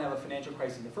that we don't have a financial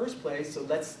crisis in the first place, so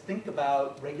let's think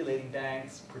about regulating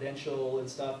banks, prudential and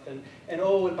stuff, and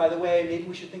oh, and by the way, maybe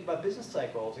we should think about business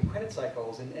cycles and credit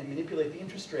cycles and manipulate the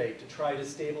interest rate to try to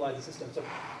stabilize the system. So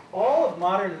all of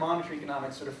modern monetary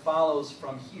economics sort of follows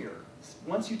from here.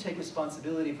 Once you take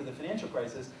responsibility for the financial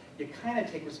crisis, you kind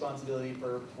of take responsibility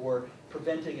for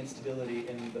preventing instability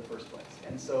in the first place.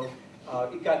 And so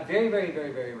it got very, very,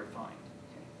 very, very refined.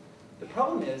 Okay. The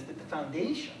problem is that the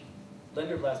foundation,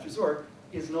 lender of last resort,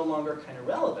 is no longer kind of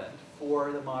relevant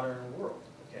for the modern world.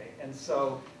 Okay, and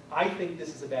so I think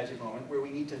this is a Bagehot moment where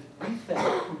we need to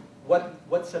rethink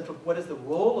what is the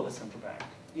role of a central bank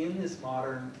in this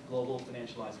modern global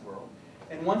financialized world.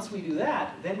 And once we do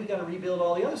that, then we got to rebuild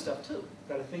all the other stuff too. You've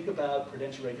got to think about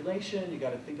prudential regulation. You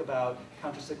got to think about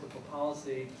countercyclical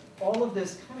policy. All of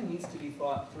this kind of needs to be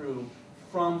thought through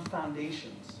from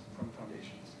foundations from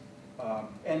foundations.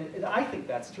 And I think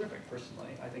that's terrific,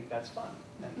 personally. I think that's fun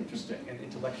and interesting and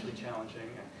intellectually challenging.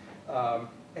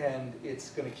 And it's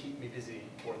going to keep me busy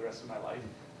for the rest of my life.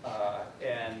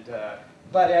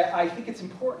 But I think it's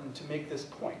important to make this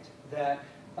point that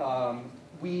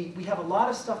we have a lot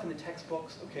of stuff in the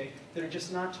textbooks, okay, that are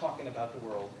just not talking about the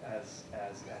world as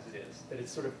it is. That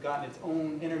it's sort of gotten its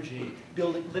own energy,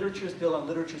 literatures build on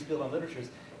literatures build on literatures,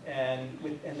 and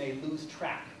they lose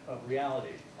track of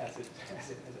reality as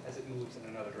it moves in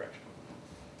another direction.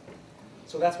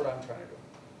 So that's what I'm trying to do.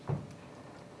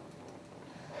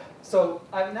 So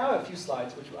I now have a few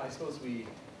slides, which I suppose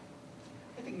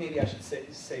I think maybe I should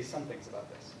say some things about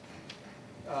this.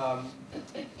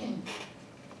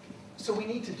 So we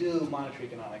need to do monetary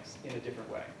economics in a different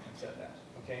way. I've said that.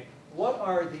 Okay. What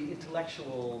are the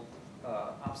intellectual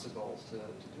obstacles to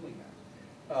doing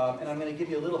that? And I'm going to give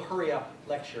you a little hurry-up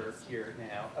lecture here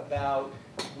now about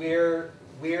where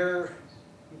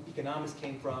economics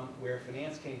came from, where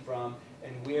finance came from,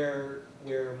 and where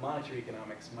monetary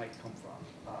economics might come from.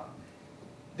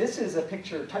 This is a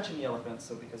picture touching the elephant,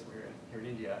 so because we're here in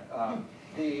India.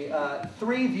 The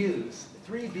three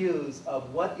views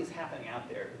of what is happening out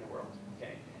there in the world.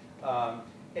 Okay,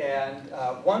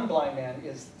 one blind man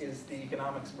is the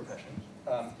economics profession,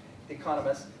 the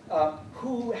economists,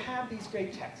 who have these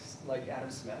great texts like Adam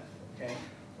Smith, okay,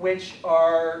 which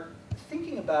are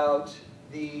thinking about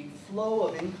the flow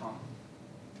of income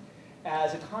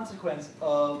as a consequence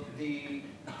of the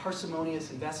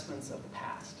parsimonious investments of the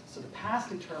past. So the past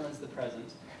determines the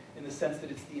present in the sense that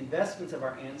it's the investments of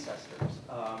our ancestors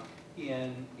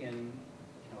in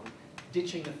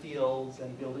ditching the fields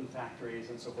and building factories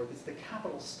and so forth. It's the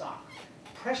capital stock,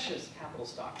 precious capital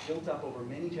stock built up over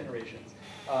many generations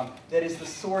that is the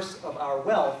source of our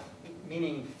wealth,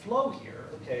 meaning flow here,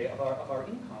 okay, of our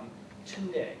income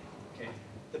today. Okay,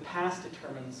 the past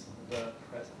determines the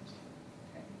present,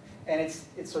 okay? And it's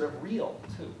sort of real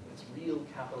too. It's real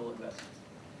capital investments.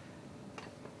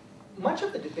 Much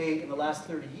of the debate in the last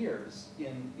 30 years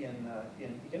in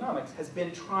economics has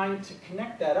been trying to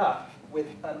connect that up with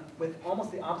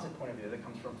almost the opposite point of view that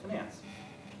comes from finance.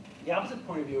 The opposite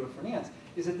point of view of finance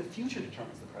is that the future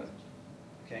determines the present.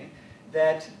 Okay,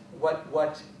 that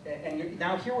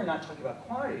now here we're not talking about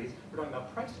quantities, we're talking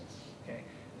about prices. Okay,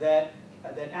 that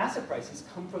asset prices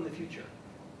come from the future.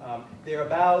 They're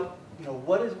about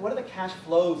what are the cash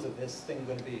flows of this thing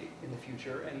going to be in the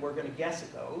future, and we're going to guess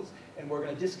at those, and we're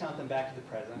going to discount them back to the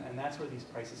present, and that's where these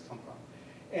prices come from.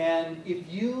 And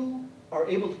if you are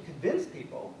able to convince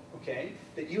people, okay,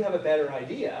 that you have a better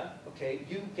idea, okay,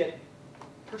 you get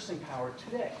purchasing power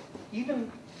today,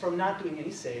 even from not doing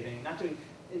any saving,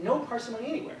 no parsimony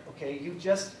anywhere, okay? You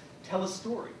just tell a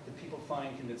story that people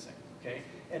find convincing, okay?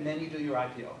 And then you do your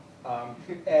IPO.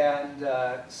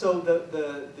 So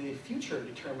the future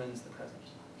determines the present,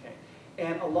 okay?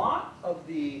 And a lot of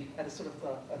at a sort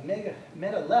of a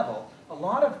meta level, a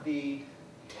lot of the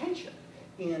tension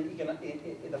in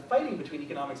the fighting between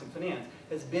economics and finance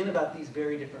has been about these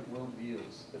very different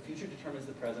worldviews. The future determines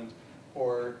the present,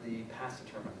 or the past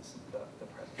determines the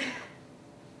present.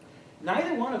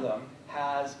 Neither one of them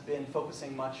has been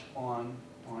focusing much on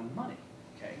money,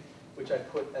 okay? Which I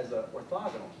put as an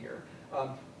orthogonal here.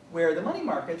 Where the money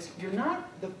markets, you're not,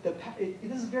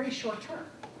 this is very short term,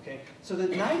 okay? So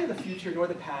that neither the future nor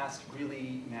the past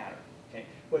really matter, okay?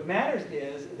 What matters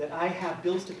is that I have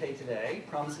bills to pay today,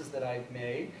 promises that I've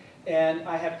made, and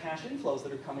I have cash inflows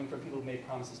that are coming from people who made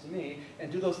promises to me,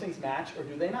 and do those things match or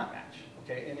do they not match,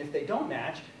 okay? And if they don't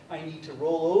match, I need to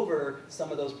roll over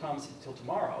some of those promises until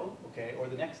tomorrow, okay, or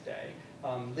the next day,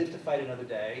 live to fight another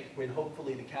day, when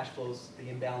hopefully the cash flows, the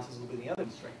imbalances will be the other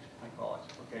constraint, I call it,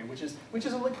 okay, which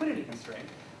is a liquidity constraint.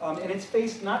 And it's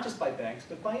faced not just by banks,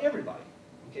 but by everybody,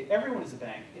 okay? Everyone is a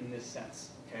bank in this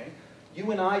sense, okay?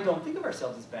 You and I don't think of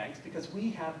ourselves as banks because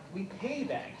we pay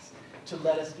banks to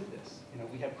let us do this.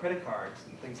 We have credit cards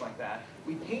and things like that.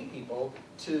 We pay people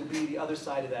to be the other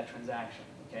side of that transaction.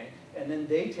 Okay? And then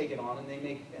they take it on and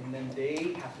then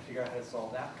they have to figure out how to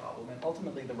solve that problem. And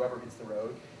ultimately the rubber hits the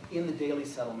road in the daily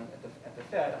settlement at the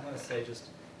Fed. I'm going to say just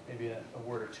maybe a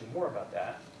word or two more about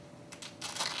that.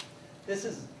 This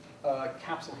is a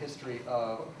capsule history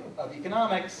of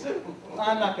economics.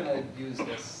 I'm not going to use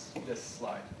this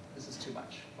slide. This is too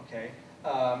much. Okay?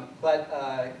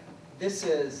 This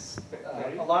is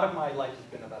a lot of my life has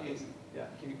been about this. Yeah.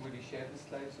 Would you share the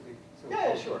slides?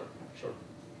 Yeah, sure.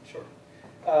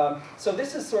 So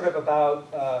this is sort of about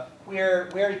where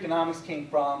economics came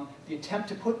from, the attempt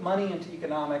to put money into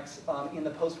economics in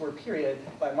the post-war period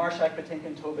by Marshak,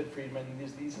 Patinkin, Tobit, Friedman.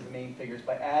 These are the main figures,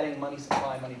 by adding money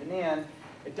supply, money demand.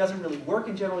 It doesn't really work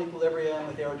in general equilibrium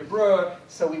with Arrow de Breuer,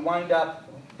 so we wind up,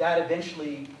 that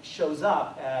eventually shows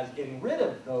up as getting rid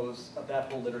of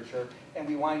that whole literature, and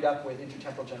we wind up with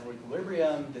intertemporal general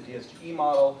equilibrium, the DSGE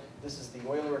model. This is the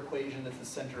Euler equation that's the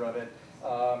center of it.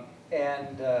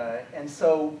 And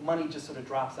so money just sort of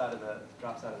drops out of the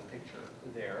picture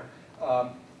there.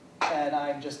 And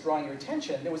I'm just drawing your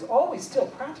attention. There was always still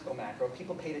practical macro.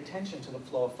 People paid attention to the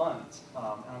flow of funds. And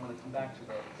I'm going to come back to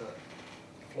the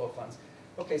flow of funds.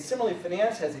 Okay, similarly,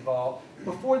 finance has evolved.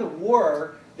 Before the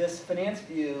war, this finance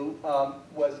view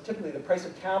was typically the price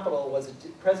of capital was a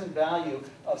present value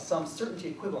of some certainty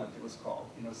equivalent, it was called.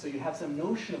 So you have some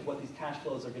notion of what these cash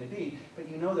flows are going to be, but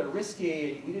they're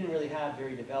risky, and we didn't really have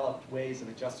very developed ways of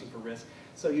adjusting for risk.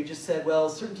 So you just said, well,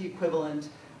 certainty equivalent,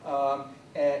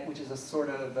 which is a sort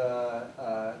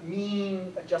of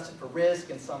mean adjusted for risk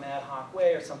in some ad hoc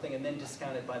way or something, and then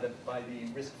discounted by the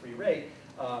risk-free rate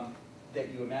that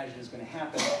you imagine is going to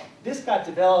happen. This got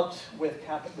developed with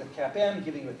CAPM,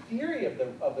 giving a theory of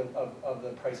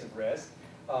the price of risk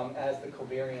as the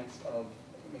covariance of.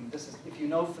 I mean, this is if you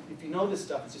know this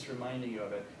stuff, it's just reminding you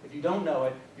of it. If you don't know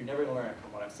it, you're never going to learn it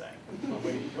from what I'm saying.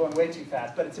 You're going way too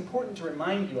fast. But it's important to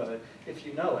remind you of it if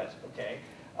you know it. Okay.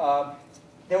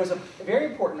 There was a very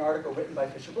important article written by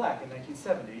Fisher Black in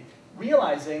 1970,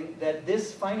 realizing that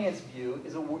this finance view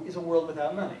is a world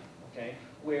without money. Okay,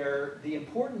 where the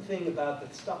important thing about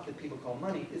the stuff that people call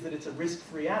money is that it's a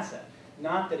risk-free asset,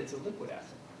 not that it's a liquid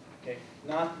asset. Okay,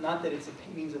 not that it's a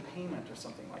means of payment or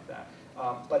something like that,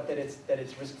 but that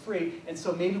it's risk-free. And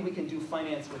so maybe we can do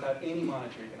finance without any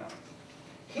monetary economics.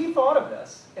 He thought of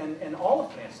this, and all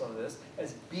of finance thought of this,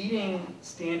 as beating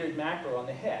standard macro on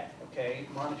the head. Okay,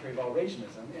 monetary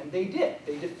Valrationism, and they did.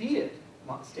 They defeated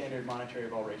standard monetary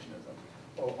Valrationism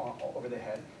over the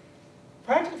head.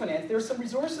 Practical finance, there are some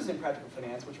resources in practical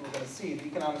finance which we're going to see. The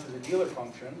economics is a dealer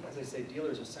function. As I say,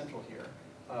 dealers are central here,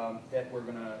 that we're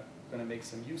going to make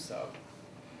some use of.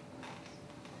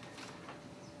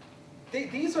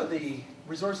 These are the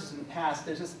resources in the past.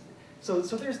 So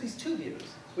there's these two views,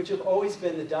 which have always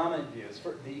been the dominant views,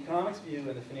 for the economics view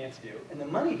and the finance view. And the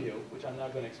money view, which I'm now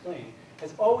going to explain,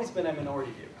 has always been a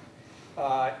minority view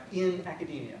in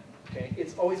academia. Okay?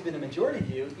 It's always been a majority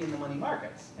view in the money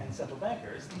markets and central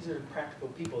bankers. These are practical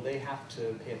people. They have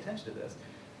to pay attention to this.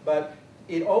 But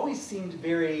it always seemed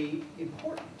very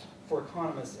important for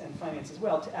economists and finance as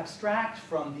well to abstract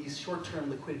from these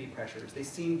short-term liquidity pressures. They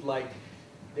seemed like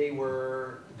they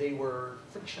were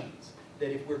frictions,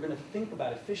 that if we're going to think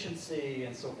about efficiency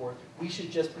and so forth, we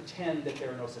should just pretend that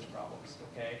there are no such problems.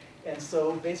 Okay? And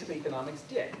so basically economics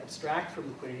did abstract from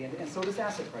liquidity, and so does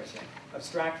asset pricing,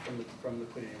 abstract from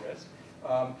liquidity risk.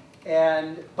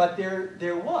 But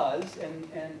there was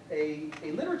a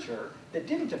literature that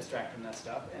didn't abstract from that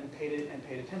stuff and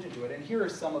paid attention to it. And here are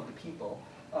some of the people.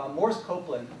 Morris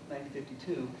Copeland,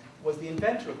 1952, was the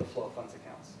inventor of the flow of funds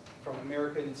accounts from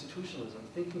American institutionalism,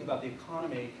 thinking about the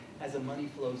economy as a money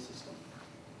flow system.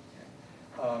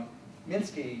 Okay.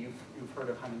 Minsky, you've heard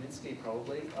of Hyman Minsky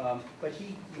probably, but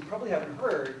you probably haven't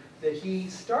heard that he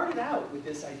started out with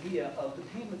this idea of the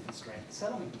payment constraint, the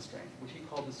settlement constraint, which he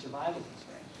called the survival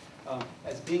constraint,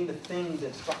 as being the thing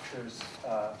that structures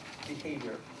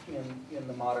behavior in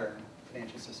the modern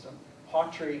financial system.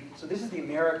 Hawtrey, so this is the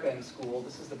American school,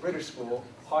 this is the British school,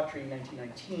 Hawtrey,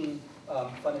 1919,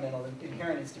 fundamental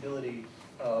inherent instability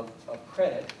of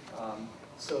credit.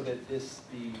 So that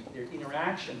their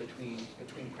interaction between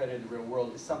credit and the real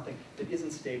world is something that isn't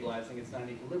stabilizing, it's not in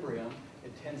equilibrium,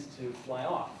 it tends to fly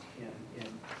off in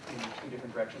two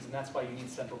different directions, and that's why you need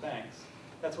central banks.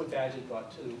 That's what Bagehot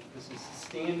thought too. This is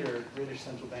standard British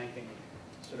central banking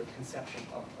sort of conception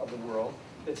of the world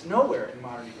that's nowhere in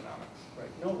modern economics,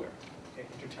 right? Nowhere. Okay,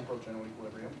 intertemporal general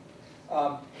equilibrium.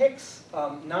 Hicks,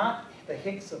 not the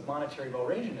Hicks of monetary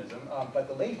Valrationism, but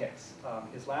the late Hicks,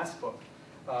 his last book,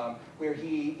 where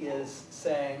he is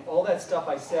saying, all that stuff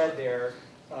I said there,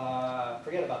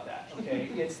 forget about that. Okay,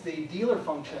 it's the dealer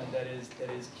function that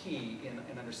is key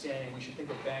in understanding. We should think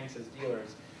of banks as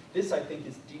dealers. This, I think,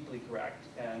 is deeply correct,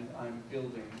 and I'm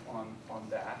building on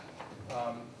that.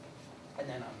 And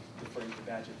then I'm referring to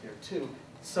Bagehot there too.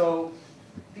 So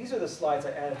these are the slides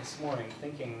I added this morning,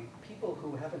 thinking people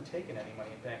who haven't taken any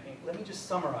money in banking. Let me just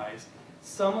summarize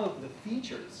some of the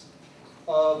features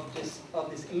of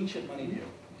this ancient money view,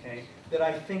 okay, that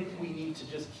I think we need to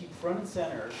just keep front and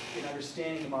center in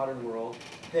understanding the modern world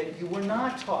that you were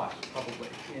not taught, probably,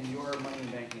 in your money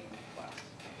and banking class.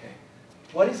 Okay.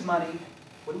 What is money?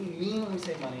 What do we mean when we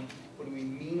say money? What do we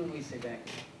mean when we say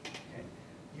banking? Okay.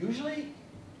 Usually,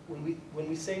 when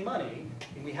we say money,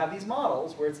 we have these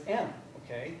models where it's M,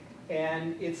 okay,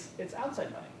 and it's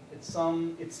outside money. It's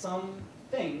some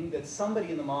thing that somebody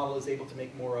in the model is able to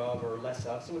make more of or less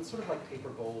of. So it's sort of like paper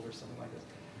gold or something like this.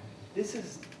 This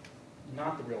is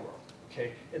not the real world.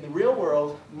 Okay? In the real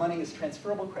world, money is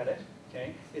transferable credit.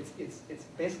 Okay? It's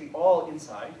basically all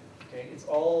inside. Okay? It's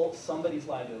all somebody's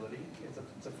liability.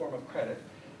 It's a form of credit.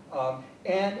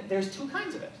 And there's two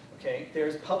kinds of it. Okay?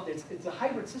 It's a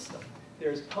hybrid system.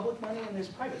 There's public money and there's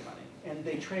private money. And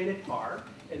they trade at par,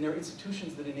 and there are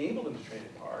institutions that enable them to trade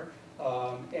at par,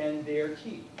 and they're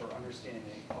key for understanding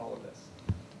all of this.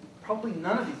 Probably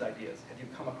none of these ideas have you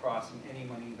come across in any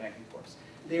money banking course.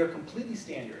 They are completely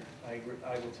standard, I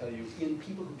will tell you, in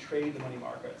people who trade the money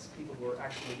markets, people who are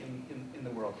actually in the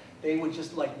world. They would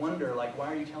just like wonder, like,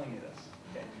 why are you telling me this?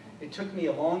 Okay? It took me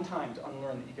a long time to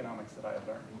unlearn the economics that I have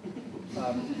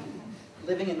learned.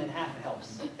 Living in Manhattan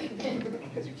helps,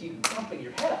 because you keep thumping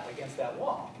your head up against that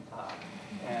wall.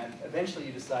 And eventually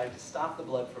you decide to stop the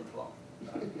blood from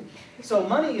flowing. So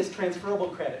money is transferable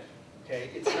credit.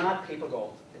 Okay? It's not paper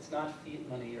gold. It's not fiat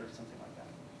money or something like that.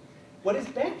 What is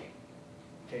banking?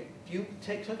 Okay? If you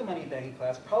took a money banking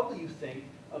class, probably you think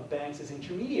of banks as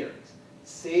intermediaries.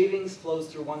 Savings flows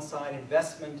through one side,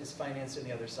 investment is financed on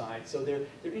the other side. So they're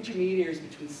intermediaries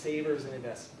between savers and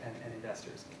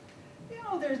investors. You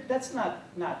know, that's not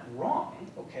wrong,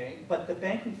 okay? But the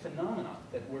banking phenomenon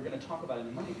that we're going to talk about in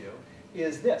the money view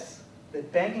is this,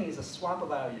 that banking is a swap of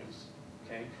IOUs,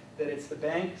 okay? That it's the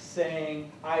bank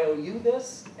saying, I owe you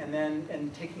this,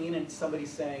 and taking in and somebody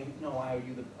saying, no, I owe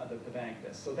you the bank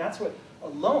this. So that's what a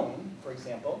loan, for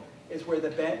example, is where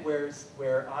the bank, when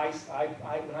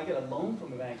I get a loan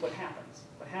from a bank, what happens?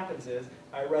 What happens is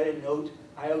I write a note,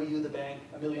 I owe you the bank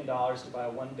 $1 million to buy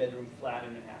a one-bedroom flat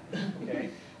in Manhattan, okay?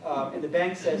 And the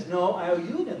bank says, no, I owe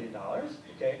you $1 million,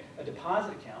 okay, a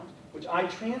deposit account, which I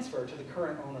transfer to the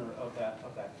current owner of that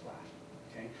flat,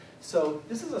 okay? So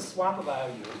this is a swap of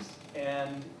IOUs,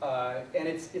 and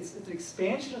it's an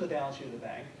expansion of the balance sheet of the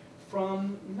bank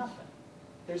from nothing.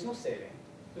 There's no saving.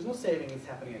 There's no saving that's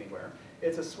happening anywhere.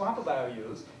 It's a swap of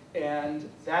IOUs, and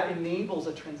that enables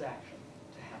a transaction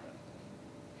to happen,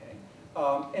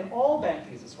 okay? And all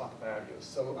banking is a swap of IOUs.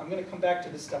 So I'm going to come back to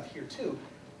this stuff here too.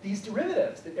 These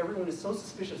derivatives that everyone is so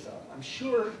suspicious of, I'm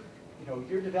sure, you know,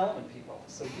 you're development people,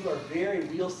 so you are very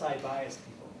real side biased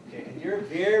people, okay? And you're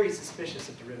very suspicious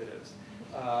of derivatives,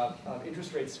 of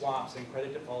interest rate swaps and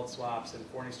credit default swaps and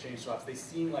foreign exchange swaps. They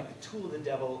seem like the tool of the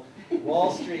devil.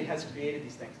 Wall Street has created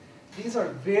these things. These are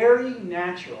very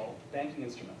natural banking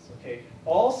instruments, okay?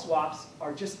 All swaps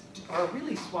are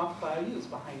really swap values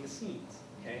behind the scenes,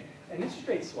 okay? An interest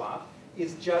rate swap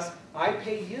is just, I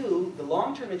pay you the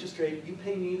long-term interest rate, you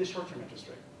pay me the short-term interest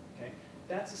rate, okay?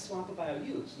 That's a swap of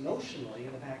IOUs. Notionally,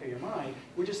 in the back of your mind,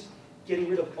 we're just getting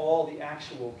rid of all the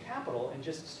actual capital and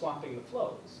just swapping the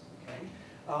flows,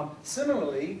 okay?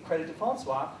 Similarly, credit default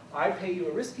swap, I pay you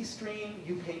a risky stream,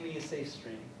 you pay me a safe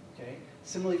stream, okay?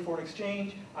 Similarly, foreign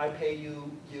exchange, I pay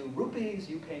you rupees,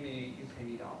 you pay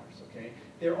me dollars, okay?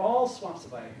 They're all swaps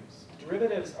of IOUs.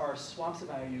 Derivatives are swaps of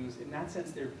IOUs. In that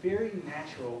sense, they're very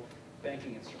natural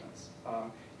banking instruments,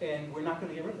 and we're not going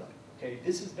to get rid of them. Okay,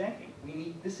 this is banking.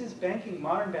 This is banking,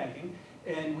 modern banking,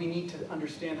 and we need to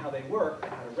understand how they work,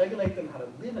 how to regulate them, how to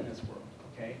live in this world.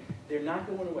 Okay, they're not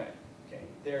going away. Okay,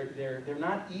 they're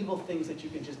not evil things that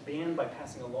you can just ban by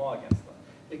passing a law against them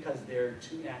because they're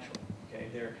too natural. Okay,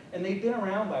 and they've been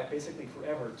around by basically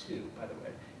forever too, by the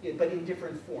way, but in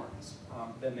different forms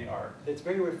than they are. It's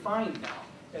very refined now.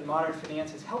 And modern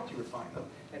finance has helped you refine them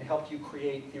and helped you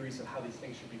create theories of how these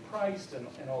things should be priced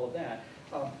and all of that.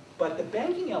 But the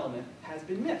banking element has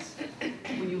been missed.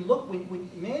 When you look, when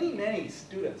many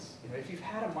students, you know, if you've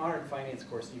had a modern finance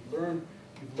course, you've learned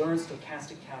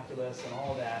stochastic calculus and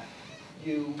all that,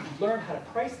 you've learned how to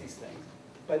price these things.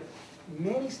 But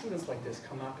many students like this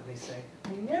come up and they say,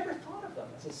 I never thought of them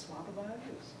as a swap of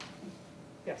IOUs.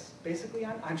 Yes, basically,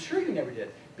 I'm sure you never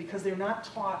did, because they're not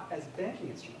taught as banking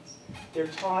instruments. They're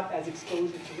taught as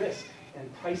exposure to risk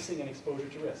and pricing and exposure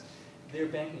to risk. They're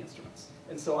banking instruments.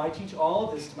 And so I teach all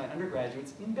of this to my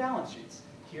undergraduates in balance sheets.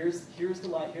 Here's the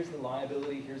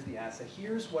liability, here's the asset,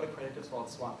 here's what a credit default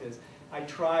swap is. I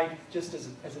tried, just as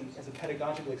a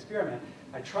pedagogical experiment,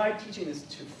 I tried teaching this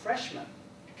to freshmen.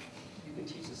 You can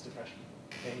teach this to freshmen.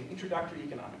 Okay? Introductory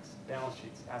economics, balance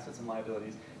sheets, assets and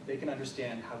liabilities. They can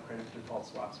understand how credit default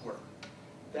swaps work.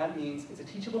 That means it's a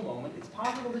teachable moment. It's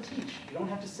possible to teach. You don't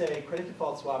have to say credit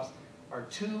default swaps are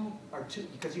two,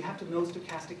 because you have to know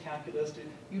stochastic calculus.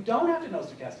 You don't have to know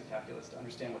stochastic calculus to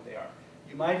understand what they are.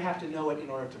 You might have to know it in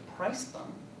order to price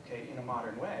them, okay, in a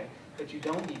modern way, but you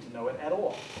don't need to know it at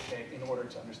all, okay, in order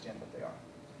to understand what they are.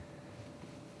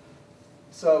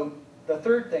 So the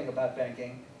third thing about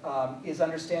banking is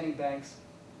understanding banks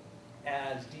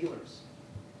as dealers.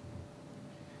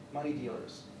 money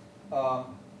dealers.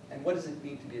 And what does it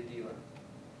mean to be a dealer?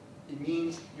 It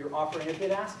means you're offering a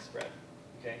bid-ask spread.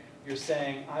 Okay? You're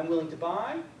saying, I'm willing to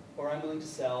buy or I'm willing to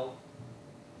sell.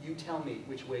 You tell me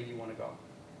which way you want to go.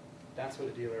 That's what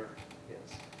a dealer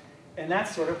is. And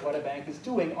that's sort of what a bank is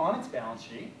doing on its balance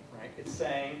sheet. Right? It's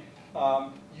saying,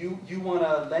 you want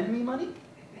to lend me money?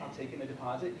 I'll take in a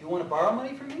deposit. You want to borrow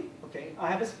money from me? Okay,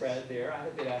 I have a spread there. I have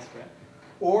a bid-ask spread.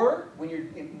 Or when you're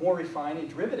more refined in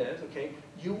derivatives, okay,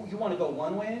 you want to go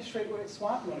one way in a straight rate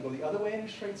swap. You want to go the other way in a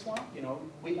straight swap. You know,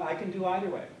 I can do either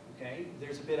way. Okay,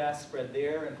 there's a bid-ask spread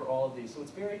there, and for all of these, so it's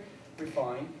very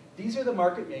refined. These are the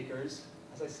market makers,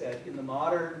 as I said, in the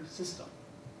modern system.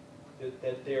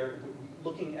 That they're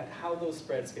looking at how those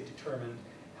spreads get determined,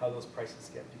 how those prices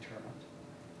get determined.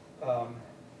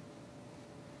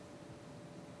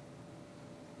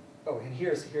 And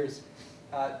here's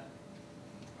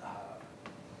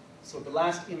so the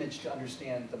last image to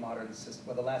understand the modern system,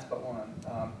 well, the last but one.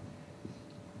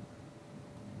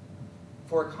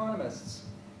 For economists,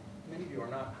 many of you are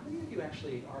not. How many of you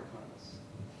actually are economists?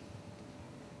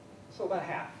 So about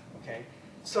half. Okay.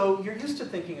 So you're used to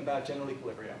thinking about general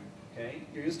equilibrium. Okay.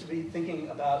 You're used to be thinking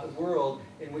about a world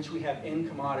in which we have n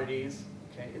commodities.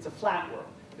 Okay. It's a flat world.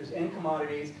 There's n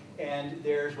commodities, and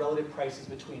there's relative prices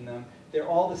between them. They're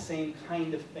all the same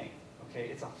kind of thing. Okay,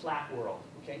 it's a flat world.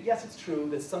 Okay, yes, it's true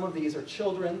that some of these are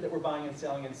children that we're buying and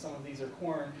selling, and some of these are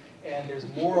corn. And there's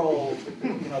moral,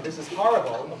 this is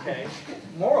horrible. Okay,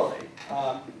 morally,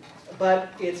 but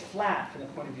it's flat from the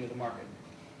point of view of the market.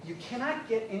 You cannot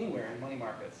get anywhere in money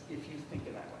markets if you think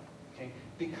in that way. Okay,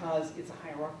 because it's a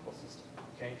hierarchical system.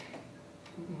 Okay,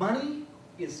 money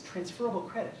is transferable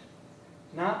credit.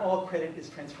 Not all credit is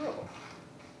transferable.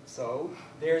 So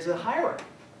there's a hierarchy.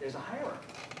 There's a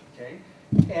hierarchy, okay?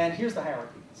 And here's the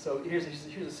hierarchy. So here's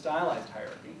a stylized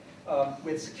hierarchy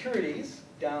with securities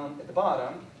down at the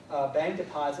bottom, bank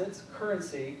deposits,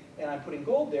 currency, and I'm putting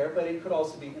gold there, but it could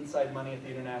also be inside money at the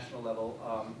international level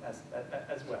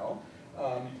as well.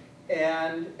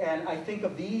 And I think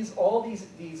of all these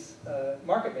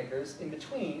market makers in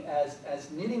between as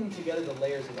knitting together the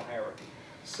layers of the hierarchy.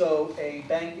 So a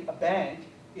bank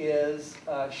is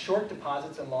short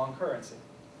deposits and long currency.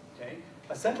 Okay?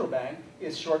 A central bank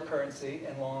is short currency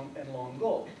and long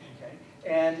gold. Okay?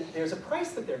 And there's a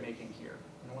price that they're making here.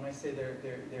 And when I say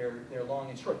they're long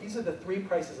and short, these are the three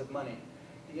prices of money: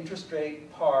 the interest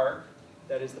rate par,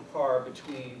 that is the par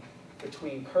between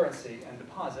currency and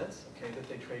deposits. Okay, that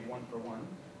they trade one for one.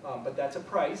 But that's a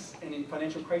price, and in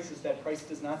financial crisis, that price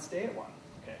does not stay at one.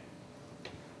 Okay.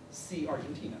 See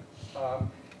Argentina.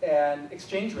 And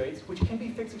exchange rates, which can be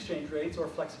fixed exchange rates or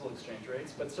flexible exchange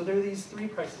rates. But so there are these three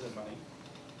prices of money.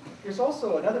 There's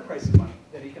also another price of money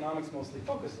that economics mostly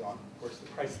focuses on, of course, the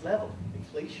price level,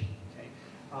 inflation,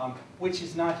 okay, which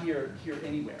is not here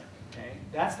anywhere. Okay,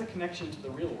 that's the connection to the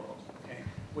real world, okay,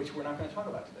 which we're not going to talk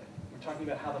about today. We're talking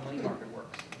about how the money market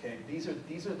works. Okay, these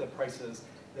are the prices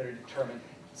that are determined.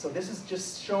 So this is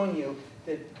just showing you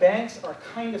that banks are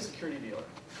kind of security dealer,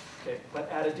 okay, but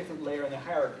at a different layer in the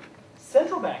hierarchy.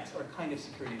 Central banks are kind of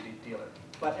security dealer,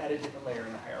 but at a different layer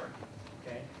in the hierarchy.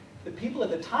 Okay? The people at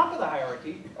the top of the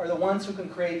hierarchy are the ones who can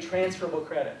create transferable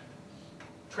credit.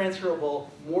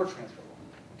 More transferable.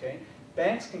 Okay?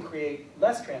 Banks can create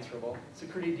less transferable.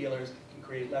 Security dealers can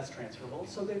create less transferable.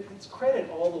 So it's credit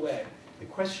all the way. The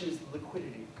question is the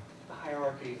liquidity, the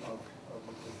hierarchy of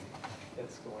liquidity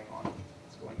that's going on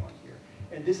here.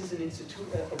 And this is a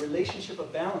relationship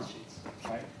of balance sheets.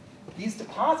 Right? These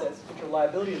deposits, which are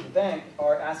liability of the bank,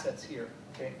 are assets here.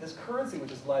 Okay? This currency,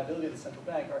 which is liability of the central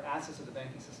bank, are assets of the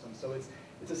banking system. So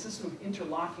it's a system of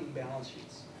interlocking balance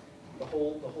sheets. The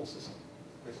whole system.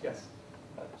 Yes.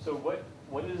 So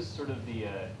what is sort of the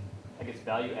I guess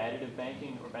value additive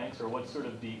banking or banks, or what's sort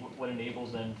of what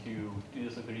enables them to do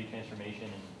this liquidity transformation,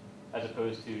 as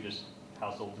opposed to just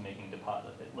households making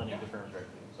lending to firms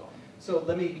directly and so on? So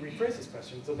let me rephrase this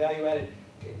question. So value added.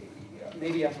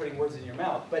 Maybe I'm putting words in your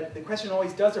mouth, but the question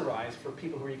always does arise for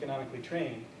people who are economically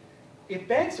trained. If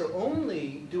banks are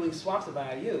only doing swaps of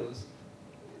IOUs,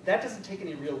 that doesn't take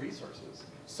any real resources.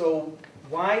 So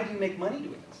why do you make money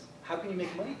doing this? How can you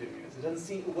make money doing this? It doesn't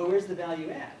seem, well, where's the value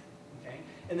add? Okay?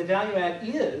 And the value add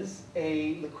is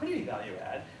a liquidity value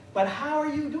add, but how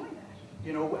are you doing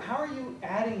that? How are you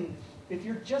adding, if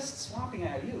you're just swapping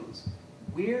IOUs,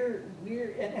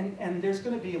 and there's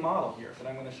going to be a model here that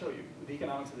I'm going to show you, the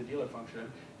economics of the dealer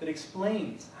function, that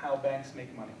explains how banks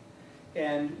make money.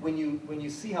 And when you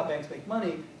see how banks make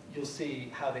money, you'll see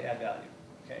how they add value.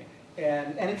 Okay?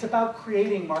 And it's about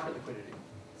creating market liquidity.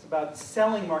 It's about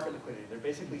selling market liquidity. They're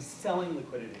basically selling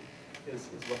liquidity is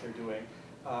what they're doing.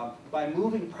 by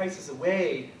moving prices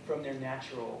away from their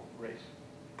natural rate.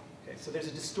 Okay, so there's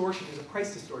a distortion, there's a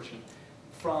price distortion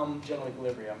from general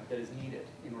equilibrium that is needed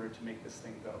in order to make this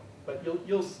thing go. But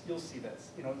you'll see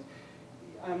this. You know,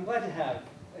 I'm glad to have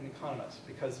an economist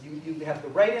because you have the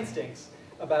right instincts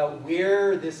about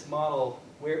where this model,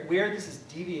 where this is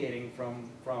deviating from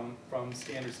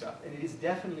standard stuff, and it is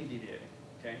definitely deviating.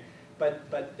 Okay,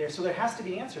 but there has to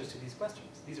be answers to these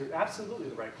questions. These are absolutely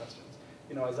the right questions.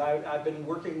 You know, as I've been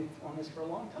working on this for a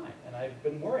long time, and I've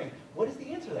been worrying, what is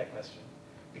the answer to that question?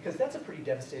 Because that's a pretty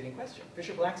devastating question.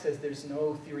 Fisher Black says there's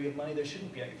no theory of money, there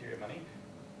shouldn't be any theory of money.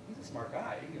 He's a smart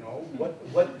guy, you know.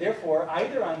 Therefore,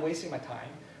 either I'm wasting my time,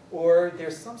 or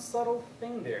there's some subtle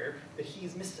thing there that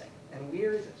he's missing. And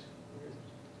where is it? Where is it?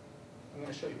 I'm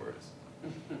going to show you where it is.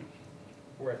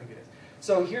 Where I think it is.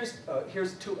 So here's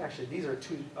two, actually, these are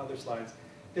two other slides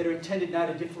that are intended now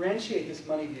to differentiate this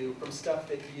money view from stuff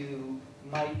that you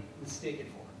might mistake it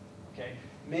for. Okay?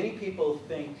 Many people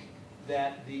think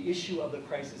that the issue of the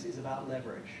crisis is about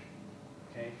leverage.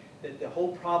 Okay? That the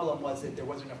whole problem was that there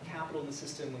wasn't enough capital in the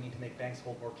system, we need to make banks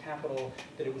hold more capital,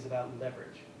 that it was about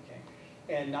leverage, okay?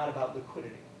 And not about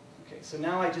liquidity. Okay, so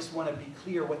now I just want to be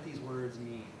clear what these words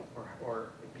mean, or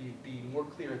be more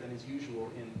clear than is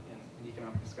usual in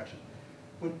economic discussion.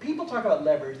 When people talk about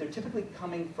leverage, they're typically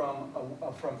coming from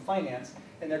finance,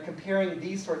 and they're comparing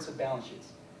these sorts of balance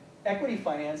sheets. Equity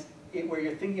finance, where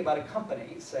you're thinking about a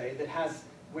company, say, that has,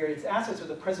 where its assets are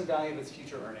the present value of its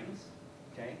future earnings,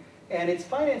 okay? And it's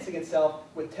financing itself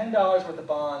with $10 worth of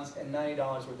bonds and $90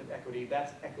 worth of equity.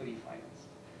 That's equity finance.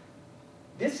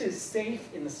 This is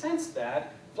safe in the sense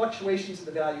that fluctuations of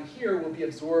the value here will be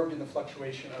absorbed in the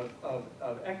fluctuation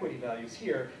of equity values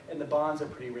here, and the bonds are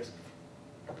pretty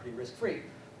risk-free.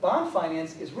 Bond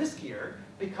finance is riskier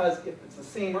because if it's the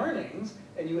same earnings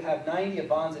and you have 90 of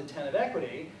bonds and 10 of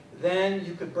equity, then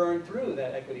you could burn through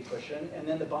that equity cushion, and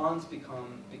then the bonds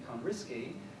become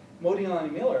risky.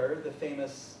 Modigliani Miller, the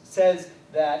famous, says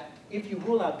that if you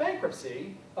rule out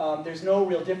bankruptcy, there's no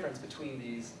real difference between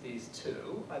these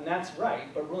two, and that's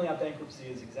right. But ruling out bankruptcy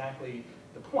is exactly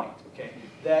the point. Okay,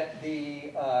 that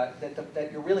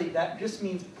that just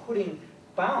means putting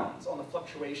bounds on the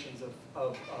fluctuations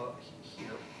of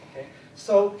here. Okay,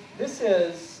 so this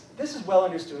is well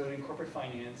understood in corporate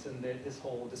finance, and this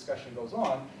whole discussion goes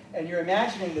on. And you're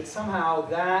imagining that somehow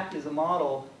that is a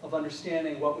model of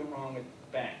understanding what went wrong with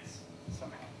banks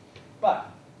somehow.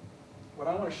 But what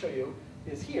I want to show you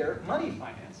is here, money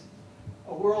finance,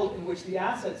 a world in which the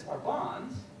assets are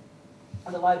bonds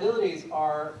and the liabilities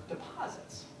are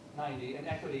deposits, 90, and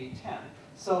equity, 10.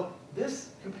 So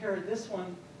compare this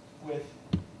one with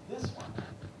this one.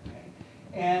 Okay?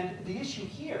 And the issue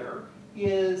here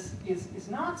is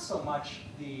not so much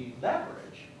the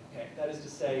leverage, okay? That is to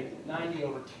say 90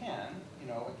 over 10, you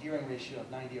know, a gearing ratio of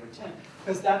 90 over 10,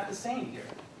 because that's the same here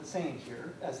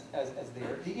as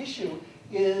there. The issue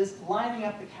is lining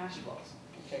up the cash flows.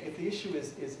 Okay? If the issue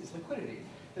is liquidity,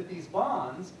 that these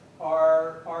bonds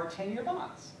are 10-year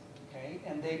bonds, okay?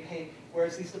 And they pay,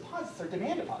 whereas these deposits are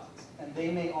demand deposits, and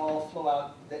they may all flow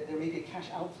out, there may be a cash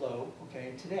outflow,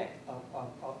 okay, today of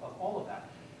all of that.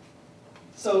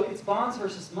 So it's bonds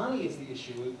versus money is the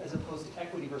issue, as opposed to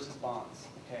equity versus bonds,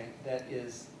 okay? That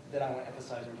I want to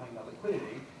emphasize when we're talking about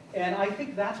liquidity. And I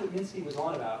think that's what Minsky was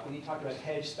on about when he talked about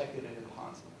hedge, speculative, and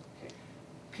Ponzi. Okay?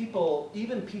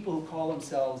 Even people who call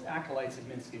themselves acolytes of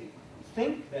Minsky,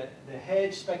 think that the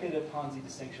hedge, speculative, Ponzi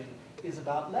distinction is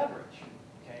about leverage.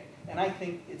 Okay? And I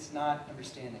think it's not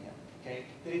understanding it. Okay?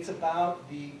 That it's about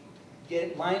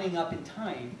lining up in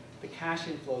time the cash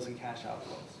inflows and cash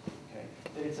outflows. Okay?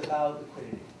 That it's about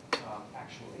liquidity,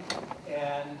 actually,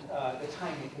 and the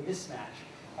timing, the mismatch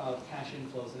of cash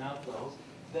inflows and outflows.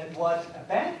 That what a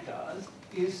bank does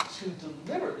is to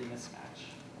deliberately mismatch,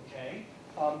 okay,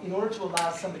 in order to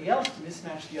allow somebody else to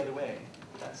mismatch the other way.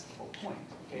 That's the whole point,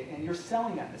 okay. And you're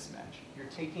selling that mismatch. You're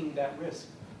taking that risk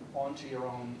onto your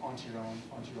own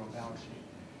balance sheet.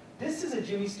 This is a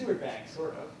Jimmy Stewart bank,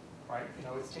 sort of, right? You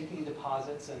know, it's taking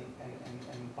deposits and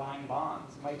buying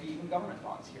bonds. It might be even government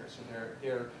bonds here. So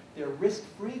they're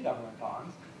risk-free government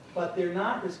bonds. But they're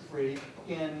not risk-free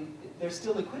there's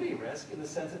still liquidity risk in the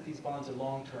sense that these bonds are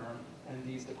long-term and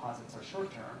these deposits are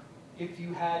short-term. If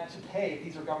you had to pay, if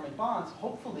these are government bonds,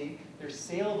 hopefully they're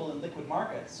saleable in liquid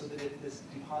markets so that if this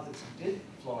deposits did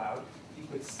flow out, you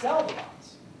could sell the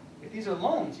bonds. If these are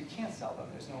loans, you can't sell them.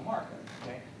 There's no market,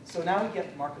 okay? So now we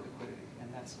get market liquidity,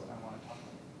 and that's what I want to talk about.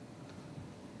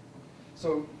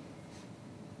 So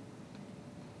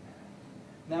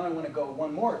now I want to go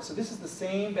one more. So this is the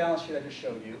same balance sheet I just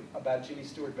showed you about Jimmy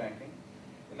Stewart banking.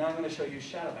 And now I'm going to show you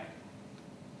shadow banking.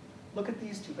 Look at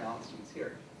these two balance sheets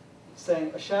here.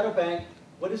 saying a shadow bank,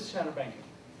 what is shadow banking?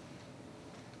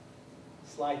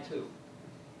 Slide 2.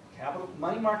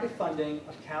 Money market funding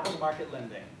of capital market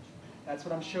lending. That's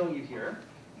what I'm showing you here.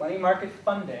 Money market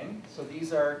funding, so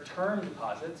these are term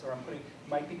deposits, or I'm putting,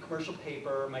 might be commercial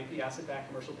paper, might be asset-backed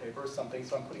commercial paper or something,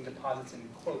 so I'm putting deposits in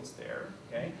quotes there,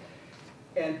 okay?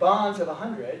 And bonds of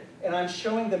 100, and I'm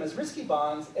showing them as risky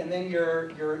bonds, and then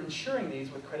you're insuring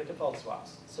these with credit default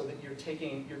swaps, so that you're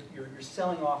taking, you're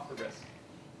selling off the risk.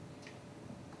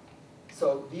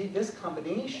 So this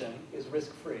combination is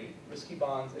risk-free, risky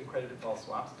bonds and credit default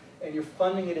swaps, and you're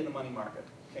funding it in the money market.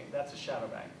 Okay, that's a shadow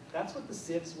bank. That's what the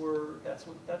CIVs were, that's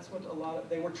what a lot of,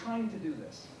 they were trying to do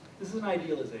this. This is an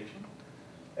idealization.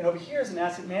 And over here is an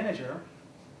asset manager.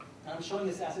 And I'm showing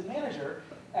this asset manager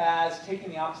as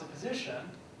taking the opposite position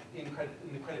in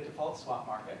the credit default swap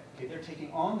market. Okay, they're taking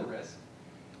on the risk.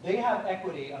 They have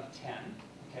equity of 10,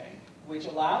 okay, which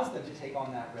allows them to take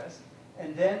on that risk.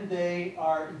 And then they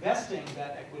are investing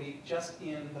that equity just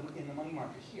in the money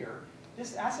market here.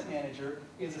 This asset manager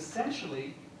is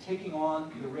essentially taking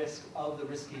on the risk of the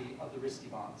risky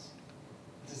bonds.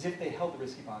 It's as if they held the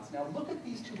risky bonds. Now look at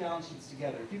these two balance sheets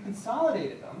together. If you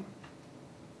consolidated them,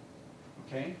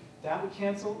 okay, that would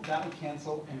cancel,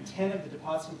 and 10 of the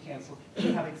deposits would cancel.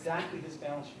 You have exactly this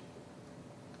balance sheet,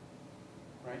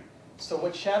 right? So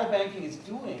what shadow banking is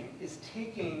doing is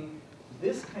taking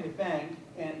this kind of bank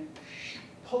and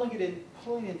pulling it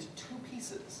into two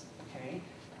pieces, okay?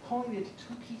 Pulling it into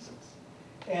two pieces.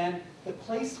 And the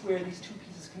place where these two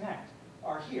pieces connect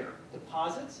are here.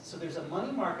 Deposits, so there's a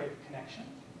money market connection,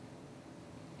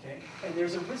 okay? And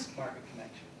there's a risk market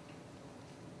connection,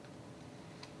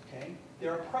 okay?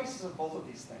 There are prices of both of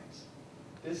these things.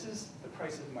 This is the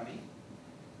price of money.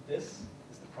 This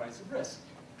is the price of risk,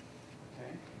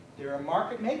 okay? There are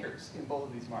market makers in both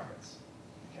of these markets,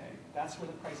 okay? That's where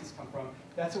the prices come from.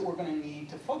 That's what we're going to need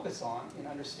to focus on in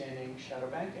understanding shadow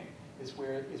banking, is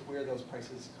where those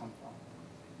prices come from.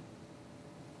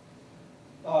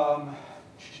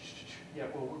 Yeah,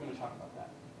 well, we're going to talk about that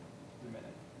in a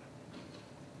minute.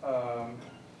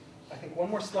 I think one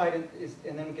more slide is,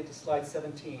 and then we get to slide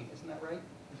 17. Isn't that right?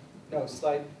 No,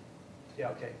 slide, yeah,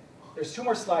 okay. There's 2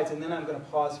 more slides, and then I'm going to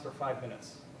pause for 5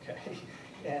 minutes, okay,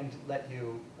 and let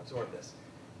you absorb this.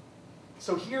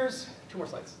 So here's 2 more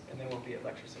slides, and then we'll be at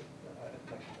lecture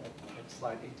at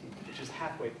slide 18, which is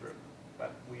halfway through,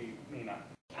 but we may not.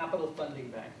 Capital funding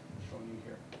bank, shown you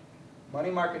here. Money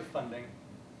market funding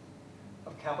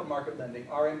of capital market lending,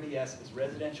 RMBS, is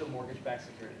residential mortgage-backed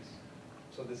securities.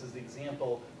 So this is the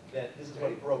example that this is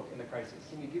what broke in the crisis.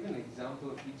 Can you give an example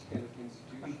of each kind of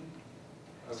institution?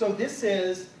 So this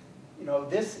is,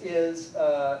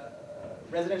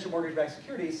 residential mortgage-backed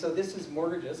securities. So this is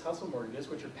mortgages, household mortgages,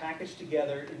 which are packaged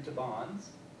together into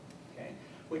bonds, okay,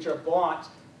 which are bought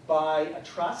by a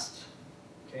trust.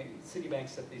 Okay, Citibank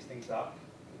set these things up,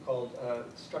 called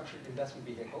structured investment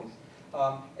vehicles.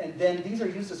 And then these are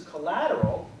used as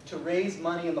collateral to raise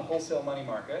money in the wholesale money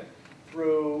market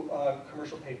through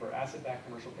commercial paper, asset-backed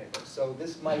commercial paper. So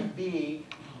this might be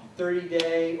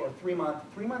 30-day or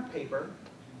 3-month paper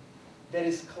that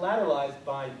is collateralized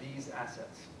by these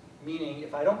assets. Meaning,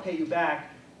 if I don't pay you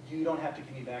back, you don't have to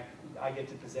give me back. I get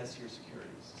to possess your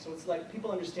securities. So it's like,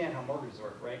 people understand how mortgages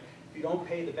work, right? If you don't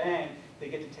pay the bank, they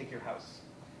get to take your house.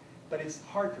 But it's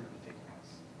hard for them to take your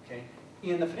house, okay?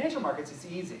 In the financial markets, it's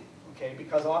easy, okay?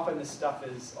 Because often this stuff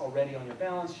is already on your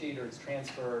balance sheet, or it's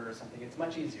transferred or something. It's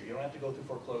much easier. You don't have to go through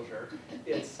foreclosure.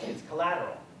 It's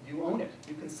collateral. You own it.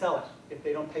 You can sell it. If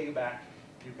they don't pay you back,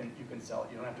 you can sell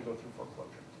it. You don't have to go through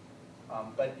foreclosure.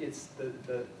 But it's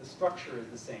the structure is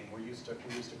the same. We're used to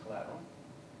collateral.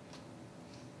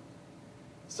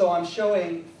 So I'm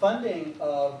showing funding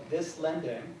of this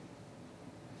lending,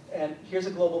 and here's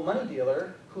a global money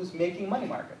dealer who's making money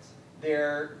markets.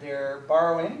 They're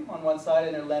borrowing on one side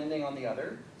and they're lending on the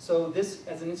other. So this,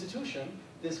 as an institution,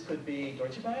 this could be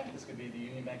Deutsche Bank, this could be the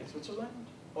Union Bank of Switzerland.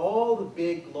 All the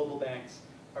big global banks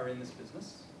are in this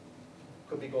business.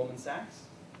 Could be Goldman Sachs.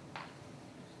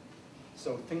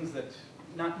 So things that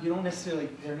you don't necessarily,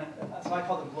 they're not, so I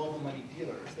call them global money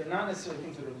dealers. They're not necessarily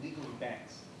things that are legally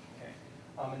banks, okay?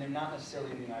 And they're not necessarily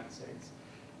in the United States.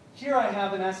 Here I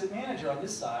have an asset manager on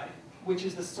this side, which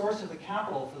is the source of the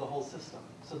capital for the whole system.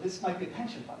 So this might be a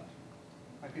pension fund.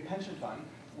 Might be a pension fund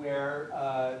where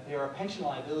there are pension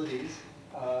liabilities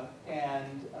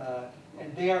and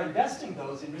they are investing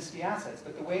those in risky assets.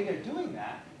 But the way they're doing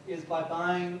that is by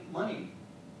buying money,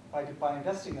 by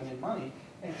investing them in money,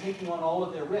 and taking on all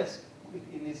of their risk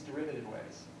in these derivative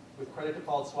ways, with credit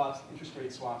default swaps, interest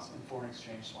rate swaps, and foreign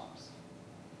exchange swaps,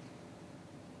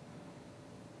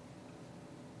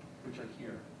 which are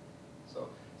here.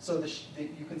 So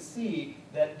you can see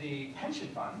that the pension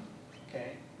fund,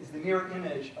 okay, is the mirror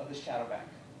image of the shadow bank.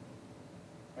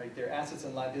 Right? Their assets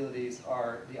and liabilities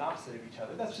are the opposite of each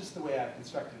other. That's just the way I've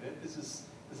constructed it. This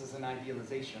is an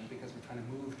idealization because we're trying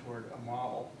to move toward a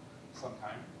model of some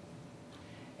kind.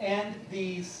 And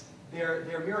they're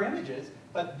mirror images,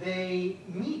 but they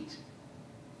meet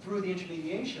through the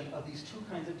intermediation of these two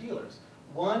kinds of dealers.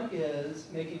 One is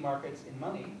making markets in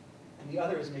money, and the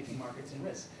other is making markets in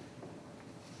risk.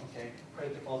 Okay,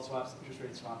 credit default swaps, interest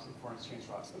rate swaps, and foreign exchange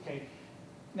swaps. Okay,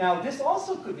 now this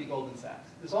also could be Goldman Sachs.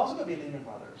 This also could be Lehman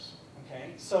Brothers.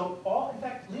 Okay, so in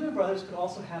fact, Lehman Brothers could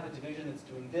also have a division that's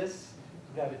doing this,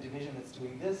 could have a division that's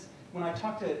doing this. When I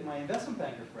talk to my investment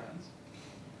banker friends,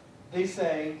 they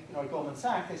say, at Goldman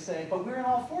Sachs, they say, but we're in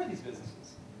all four of these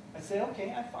businesses. I say,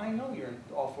 okay, I know you're in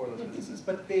all four of those businesses,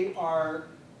 but they are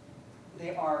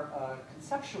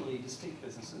conceptually distinct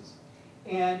businesses.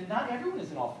 And not everyone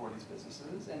is in all four of these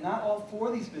businesses, and not all four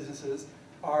of these businesses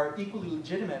are equally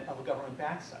legitimate of a government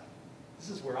backstop. This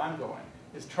is where I'm going,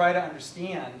 is try to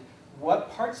understand what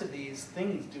parts of these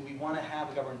things do we want to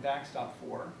have a government backstop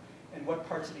for, and what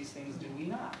parts of these things do we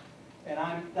not. And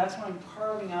that's why I'm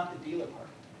carving out the dealer part,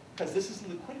 because this is the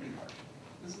liquidity part.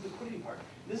 This is the liquidity part.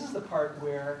 This is the part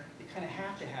where you kind of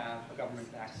have to have a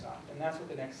government backstop, and that's what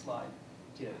the next slide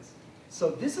is.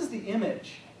 So this is the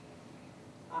image.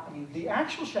 I mean, the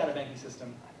actual shadow banking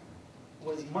system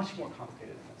was much more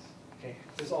complicated than this. Okay,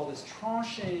 there's all this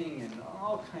tranching and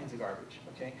all kinds of garbage.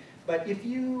 Okay, but if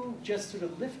you just sort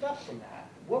of lift up from that,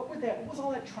 what was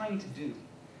all that trying to do?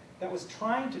 That was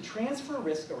trying to transfer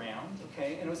risk around.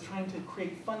 Okay, and it was trying to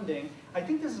create funding. I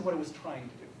think this is what it was trying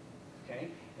to do.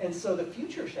 Okay, and so the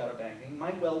future of shadow banking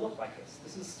might well look like this.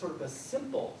 This is sort of a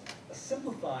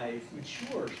simplified,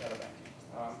 mature shadow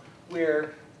banking,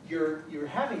 where you're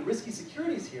having risky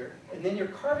securities here, and then you're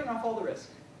carving off all the risk,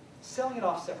 selling it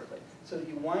off separately, so that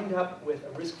you wind up with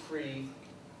a risk-free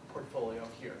portfolio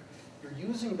here. You're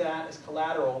using that as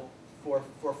collateral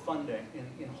for funding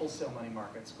in wholesale money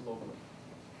markets globally.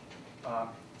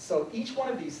 So each one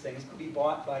of these things could be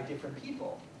bought by different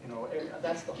people.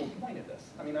 That's the whole point of this.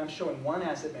 I mean, I'm showing one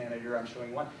asset manager, I'm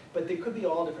showing one, but they could be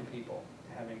all different people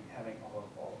having all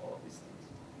of these things.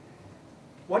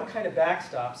 What kind of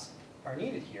backstops are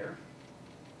needed here?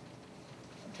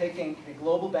 I'm taking the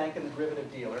global bank and the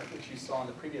derivative dealer, which you saw on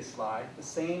the previous slide, the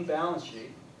same balance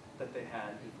sheet that they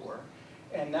had before,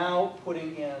 and now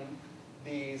putting in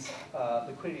these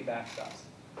liquidity backstops.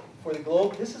 For the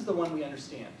globe, this is the one we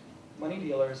understand. Money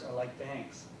dealers are like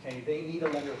banks. Okay, they need a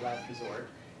lender of last resort,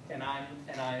 and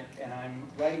I'm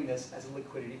writing this as a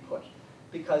liquidity put,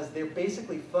 because they're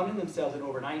basically funding themselves in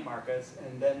overnight markets,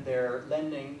 and then they're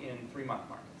lending in 3-month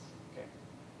markets. Okay,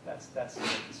 that's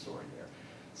the story there.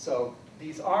 So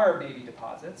these are maybe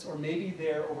deposits, or maybe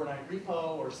they're overnight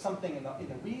repo, or something in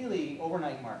the really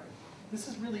overnight market. This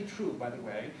is really true, by the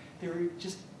way. There are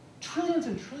just trillions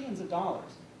and trillions of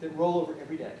dollars that roll over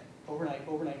every day, overnight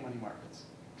money markets.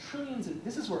 Trillions, and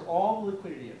this is where all the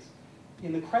liquidity is.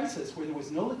 In the crisis, where there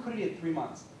was no liquidity at 3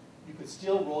 months, you could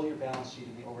still roll your balance sheet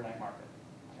in the overnight market.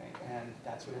 Okay? And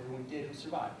that's what everyone did who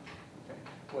survived. Okay?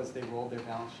 Was they rolled their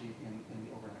balance sheet in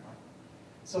the overnight market.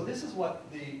 So this is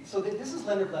this is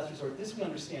lender of last resort. This we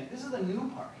understand. This is the new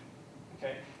part.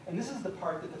 Okay? And this is the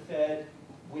part that the Fed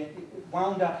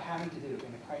wound up having to do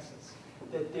in the crisis.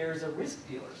 That there's a risk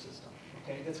dealer system.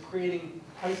 Okay? That's creating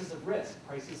prices of risk,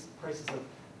 prices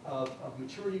of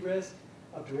maturity risk,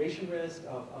 of duration risk,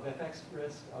 of FX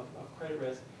risk, of credit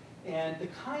risk. And the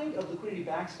kind of liquidity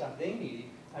backstop they need,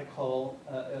 I call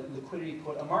a liquidity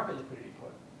put, a market liquidity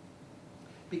put.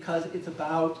 Because it's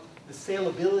about the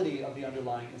saleability of the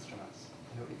underlying instruments.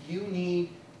 If you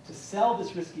need to sell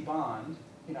this risky bond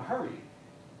in a hurry,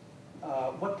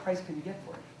 what price can you get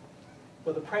for it?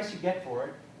 Well, the price you get for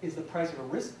it is the price of a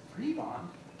risk-free bond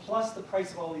plus the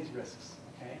price of all these risks.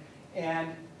 Okay?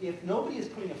 And if nobody is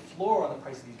putting a floor on the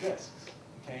price of these risks,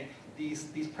 okay,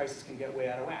 these prices can get way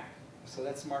out of whack. So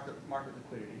that's market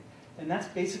liquidity. And that's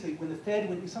basically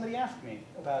when somebody asked me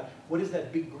about what is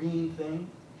that big green thing,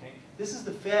 okay, this is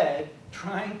the Fed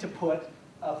trying to put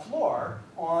a floor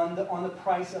on the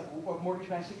price of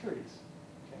mortgage-backed securities,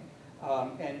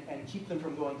 okay, and keep them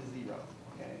from going to zero,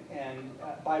 okay, and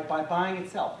by buying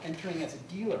itself, entering as a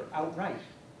dealer outright.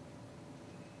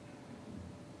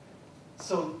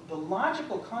 So the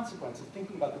logical consequence of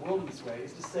thinking about the world in this way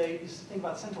is to think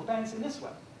about central banks in this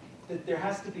way, that there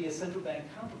has to be a central bank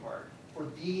counterpart for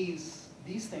these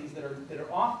things that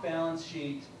are off balance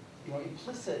sheet,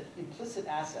 implicit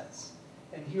assets,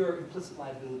 and here are implicit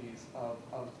liabilities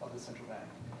of the central bank,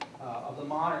 of the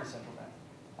modern central bank.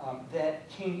 that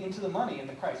came into the money in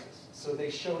the crisis. So they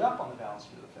showed up on the balance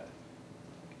sheet of the Fed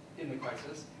in the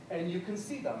crisis, and you can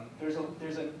see them. There's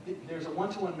a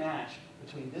one-to-one match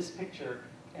between this picture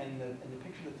and the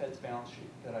picture of the Fed's balance sheet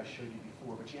that I showed you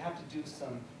before. But you have to do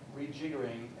some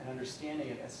rejiggering and understanding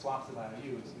it as swaps of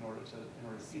IOUs in order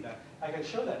to see that. I can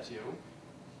show that to you,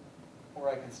 or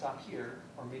I can stop here,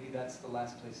 or maybe that's the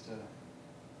last place to.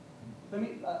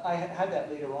 I had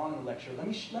that later on in the lecture. Let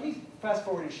me fast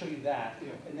forward and show you that,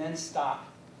 and then stop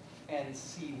and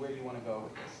see where you want to go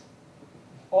with this.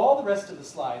 All the rest of the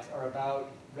slides are about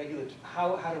how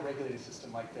to regulate a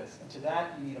system like this. And to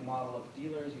that, you need a model of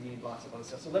dealers, you need lots of other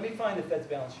stuff. So let me find the Fed's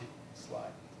balance sheet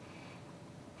slide.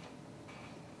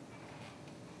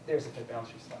 There's the Fed balance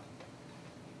sheet slide.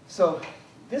 So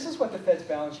this is what the Fed's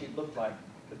balance sheet looked like,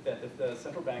 the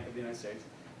Central Bank of the United States.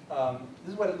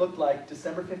 This is what it looked like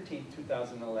December 15,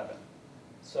 2011.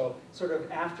 So sort of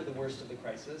after the worst of the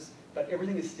crisis, but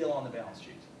everything is still on the balance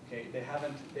sheet. Okay,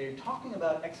 they're talking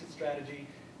about exit strategy,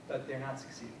 but they're not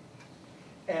succeeding.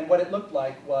 And what it looked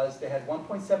like was they had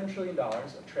 $1.7 trillion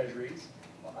of treasuries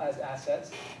as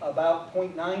assets, about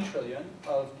 $0.9 trillion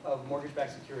of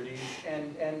mortgage-backed securities,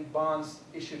 and bonds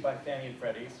issued by Fannie and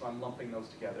Freddie, so I'm lumping those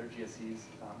together, GSEs,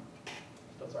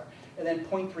 those are. And then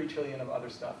 $0.3 trillion of other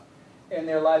stuff. And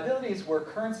their liabilities were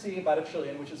currency, about $1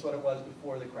 trillion, which is what it was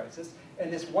before the crisis,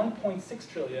 and this $1.6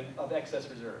 trillion of excess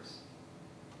reserves.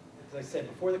 As I said,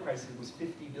 before the crisis, it was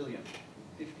 50 billion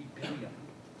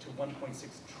to 1.6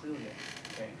 trillion.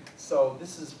 Okay? So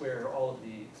this is where all of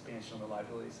the expansion on the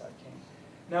liability side came.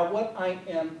 Now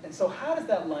and so how does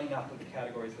that line up with the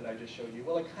categories that I just showed you?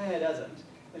 Well, it kind of doesn't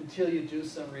until you do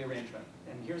some rearrangement.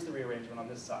 And here's the rearrangement on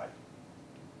this side.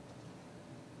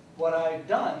 What I've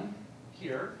done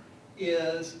here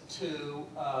is to,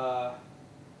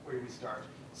 where do we start?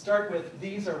 Start with,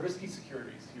 these are risky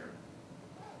securities here,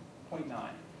 0.9.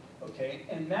 Okay,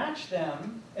 and match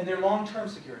them, and they're long-term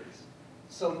securities.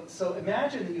 So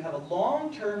imagine that you have a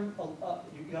long-term,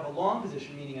 you have a long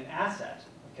position, meaning an asset,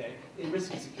 okay, in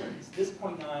risky securities. This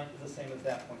 0.9 is the same as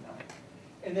that 0.9.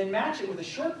 And then match it with a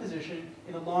short position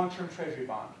in a long-term treasury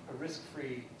bond, a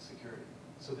risk-free security.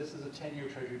 So this is a 10-year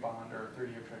treasury bond or a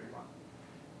 30-year treasury bond.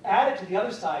 Add it to the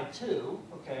other side too,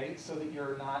 okay, so that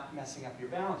you're not messing up your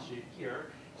balance sheet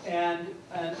here. And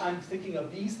I'm thinking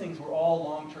of these things were all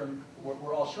long-term,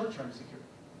 were all short-term security.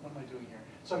 What am I doing here?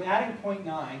 So I'm adding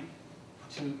 0.9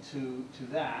 to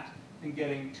that and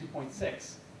getting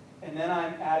 2.6. And then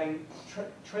I'm adding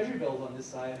treasury bills on this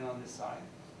side and on this side,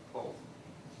 both.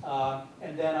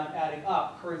 And then I'm adding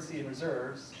up currency and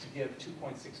reserves to give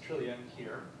 2.6 trillion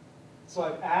here. So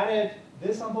I've added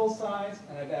this on both sides,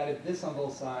 and I've added this on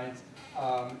both sides,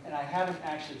 and I haven't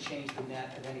actually changed the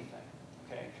net of anything.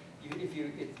 Okay?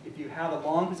 If you have a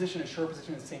long position and a short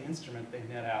position in the same instrument, they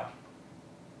net out.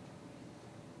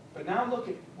 But now look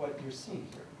at what you're seeing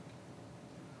here.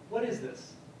 What is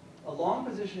this? A long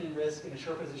position in risk and a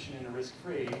short position in a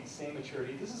risk-free, same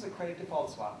maturity. This is a credit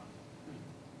default swap.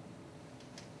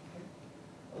 Okay.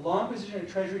 A long position in a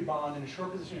treasury bond and a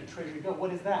short position in a treasury bill,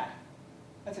 what is that?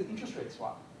 That's an interest rate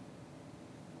swap.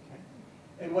 Okay.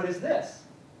 And what is this?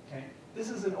 Okay. This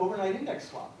is an overnight index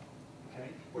swap. Okay,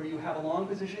 where you have a long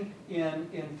position in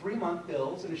 3-month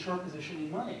bills and a short position in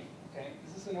money. Okay,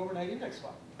 this is an overnight index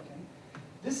swap. Okay,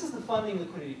 this is the funding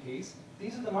liquidity piece.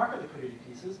 These are the market liquidity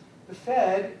pieces. The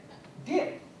Fed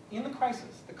did in the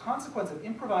crisis. The consequence of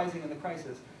improvising in the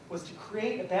crisis was to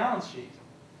create a balance sheet.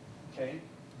 Okay,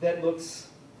 that looks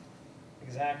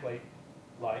exactly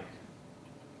like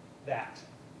that.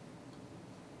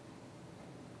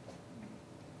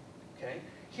 Okay.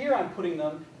 Here I'm putting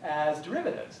them as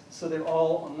derivatives, so they're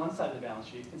all on one side of the balance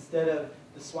sheet instead of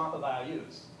the swap of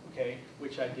IOUs, okay,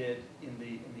 which I did in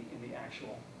the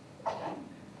actual, okay?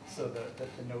 So the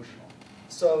notional.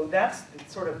 So that's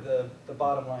sort of the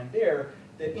bottom line there.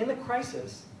 That in the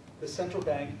crisis, the central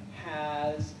bank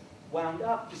has wound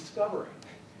up discovering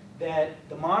that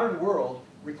the modern world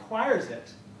requires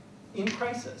it in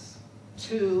crisis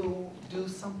to do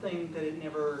something that it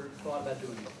never thought about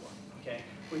doing before. Okay,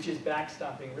 which is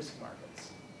backstopping risk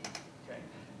markets, okay?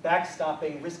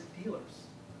 Backstopping risk dealers.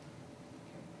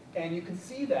 Okay? And you can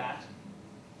see that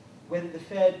whether the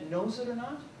Fed knows it or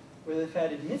not, whether the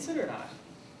Fed admits it or not,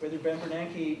 whether Ben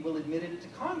Bernanke will admit it to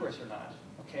Congress or not,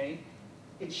 okay?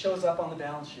 It shows up on the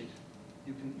balance sheet.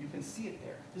 You can see it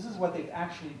there. This is what they've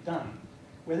actually done.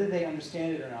 Whether they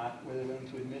understand it or not, whether they're willing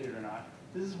to admit it or not,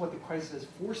 this is what the crisis has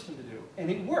forced them to do.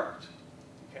 And it worked.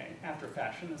 Okay, after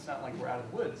fashion, it's not like we're out of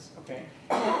the woods, okay?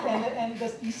 And the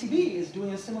ECB is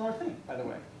doing a similar thing, by the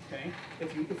way. Okay?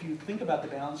 If you think about the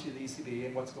balance sheet of the ECB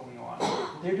and what's going on,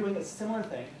 they're doing a similar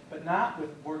thing, but not with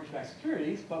mortgage-backed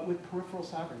securities, but with peripheral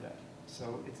sovereign debt.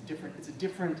 So it's different. It's a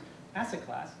different asset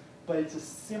class, but it's a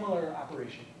similar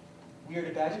operation. We are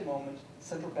at a gadget moment.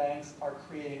 Central banks are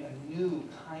creating a new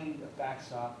kind of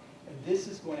backstop, and this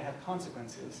is going to have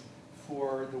consequences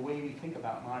for the way we think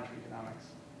about monetary economics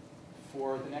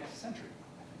for the next century.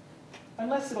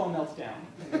 Unless it all melts down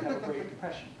and we have a Great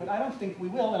Depression. But I don't think we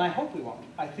will, and I hope we won't.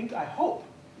 I hope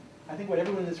what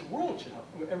everyone in this world should hope,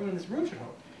 what everyone in this room should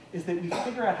hope, is that we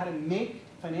figure out how to make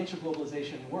financial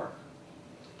globalization work.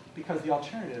 Because the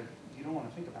alternative, you don't want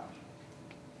to think about.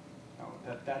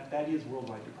 No, that is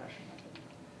worldwide depression,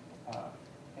 I think.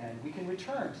 And we can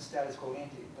return to status quo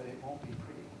ante, but it won't be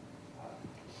pretty.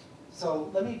 So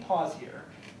let me pause here.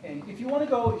 And if you want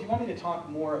me to talk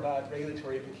more about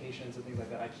regulatory implications and things like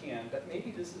that, I can. But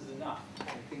maybe this is enough. I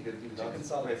think there's To lots of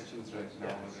consolidate. questions right now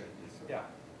Yeah. already. So. Yeah.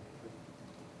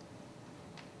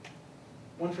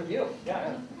 One from you.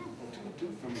 Yeah.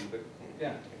 Two from you, but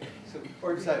Yeah. so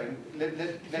Or sorry, let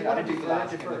you other wanna people defer,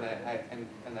 ask, defer.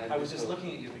 and I I was just also-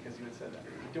 looking at you because you had said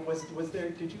that. Was there?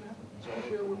 Did you have?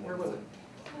 Where was it?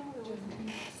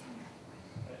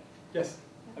 Yes.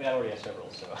 I mean, I already asked several,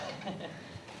 so.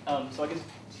 So I guess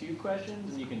 2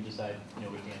 questions, and you can decide,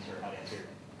 which to answer or how to answer.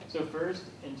 So first,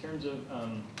 in terms of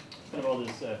kind of all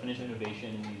this financial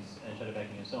innovation and these shadow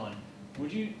banking and so on,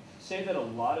 would you say that a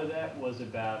lot of that was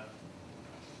about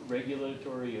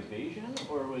regulatory evasion,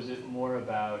 or was it more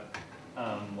about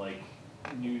like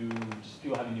just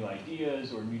people having new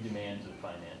ideas or new demands of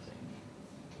financing?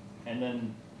 And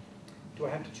then. Do I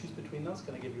have to choose between those?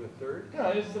 Can I give you a third? No,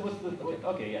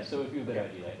 okay, yeah, so if you have a better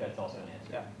idea, that's also an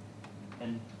answer. Yeah.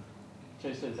 And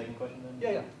should I say the second question then?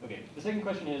 Yeah, yeah. Okay, the second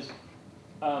question is,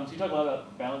 so you talk a lot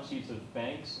about balance sheets of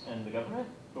banks and the government,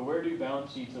 but where do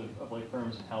balance sheets of like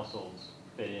firms and households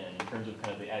fit in terms of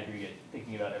kind of the aggregate,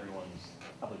 thinking about everyone's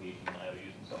obligation,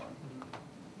 IOUs and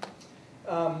so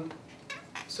on?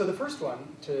 So the first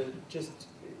one, to just,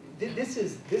 this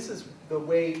is the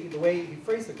way you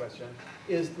phrase the question,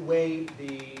 is the way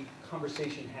the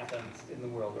conversation happens in the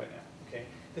world right now, okay?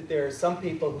 That there are some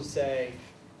people who say,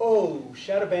 oh,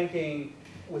 shadow banking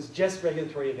was just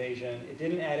regulatory evasion, it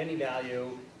didn't add any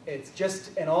value, it's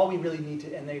just, and all we really need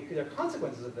to, and there are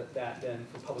consequences of that then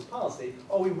for public policy,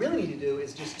 all we really need to do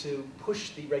is just to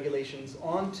push the regulations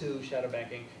onto shadow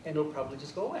banking, and it'll probably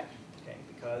just go away, okay?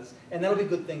 And that'll be a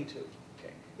good thing too,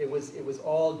 okay? It was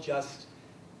all just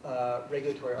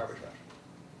regulatory arbitrage.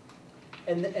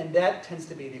 And that tends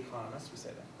to be the economists who say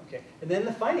that, okay? And then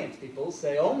the finance people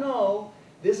say, oh no,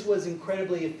 this was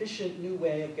incredibly efficient new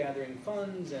way of gathering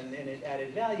funds, and it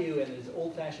added value, and there's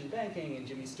old-fashioned banking, and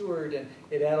Jimmy Stewart, and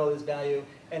it added all this value.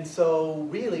 And so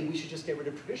really, we should just get rid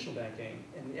of traditional banking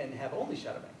and have only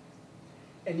shadow banking.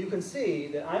 And you can see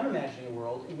that I'm imagining a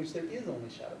world in which there is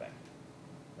only shadow banking,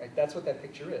 right? That's what that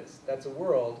picture is. That's a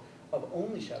world of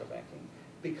only shadow banking,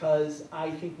 because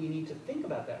I think we need to think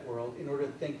about that world in order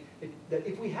to think that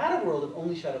if we had a world of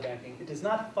only shadow banking, it does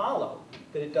not follow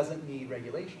that it doesn't need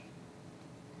regulation.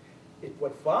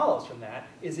 What follows from that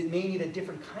is it may need a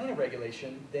different kind of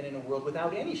regulation than in a world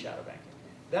without any shadow banking.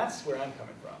 That's where I'm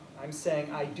coming from. I'm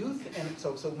saying I do, and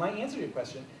so my answer to your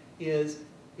question is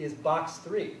box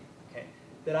 3, okay?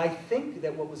 That I think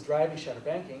that what was driving shadow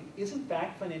banking is in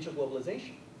fact financial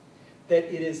globalization. That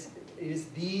it is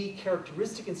the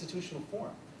characteristic institutional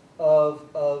form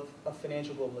of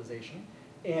financial globalization.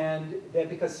 And that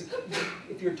because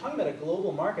if you're talking about a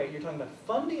global market, you're talking about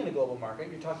funding in a global market,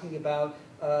 you're talking about,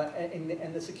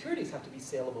 and the securities have to be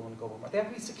saleable in a global market. They have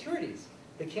to be securities.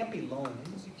 They can't be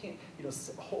loans. You can't,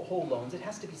 whole loans. It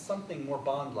has to be something more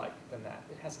bond-like than that.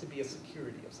 It has to be a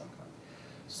security of some kind.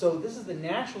 So this is the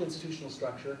natural institutional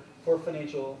structure for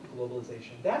financial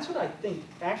globalization. That's what I think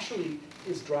actually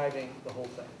is driving the whole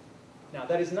thing. Now,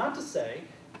 that is not to say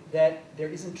that there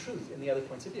isn't truth in the other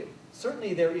points of view.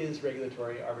 Certainly there is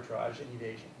regulatory arbitrage and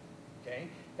evasion, okay?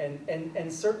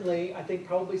 And certainly I think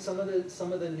probably some of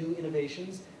the new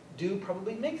innovations do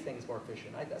probably make things more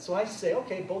efficient. So I say,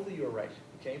 okay, both of you are right,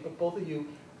 okay? But both of you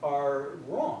are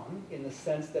wrong in the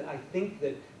sense that I think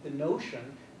that the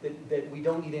notion that we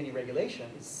don't need any regulation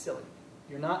is silly.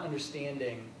 You're not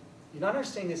understanding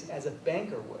this as a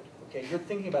banker would. Okay, you're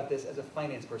thinking about this as a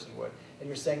finance person would, and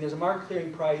you're saying there's a market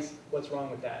clearing price, what's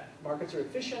wrong with that? Markets are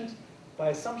efficient by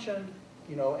assumption,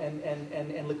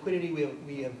 and liquidity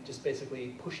we have just basically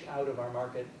pushed out of our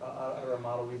market, out of our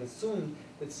model. We've assumed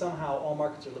that somehow all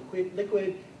markets are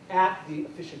liquid at the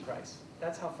efficient price.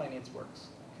 That's how finance works,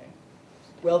 okay?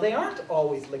 Well, they aren't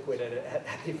always liquid at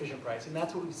the efficient price, and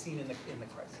that's what we've seen in the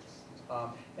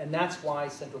crisis. And that's why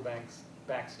central banks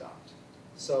backstopped.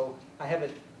 So I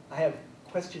have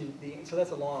questioned so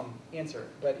that's a long answer,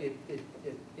 but it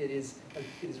is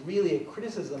really a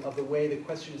criticism of the way the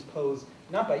question is posed,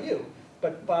 not by you,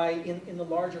 but in the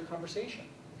larger conversation.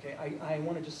 Okay, I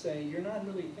want to just say, you're not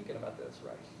really thinking about this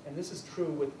right. And this is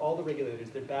true with all the regulators.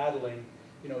 They're battling,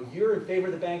 you're in favor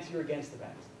of the banks, you're against the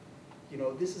banks.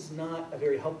 This is not a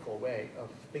very helpful way of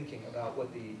thinking about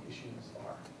what the issues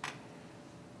are.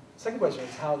 Second question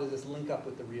is, how does this link up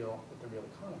with the real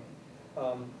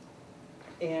economy?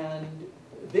 And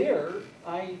there,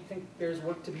 I think there's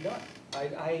work to be done.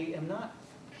 I'm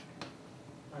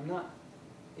not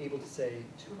able to say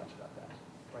too much about that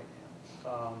right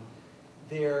now.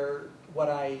 What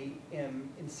I am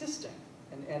insisting,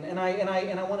 and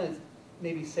I want to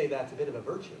maybe say that's a bit of a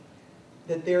virtue,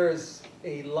 that there is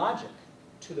a logic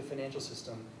to the financial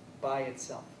system by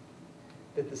itself.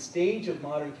 That the stage of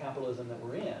modern capitalism that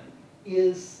we're in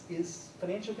is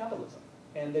financial capitalism,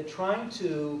 and that trying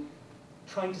to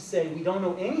say we don't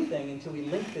know anything until we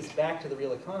link this back to the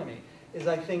real economy is,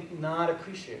 I think, not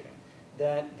appreciating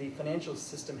that the financial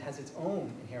system has its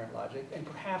own inherent logic, and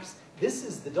perhaps this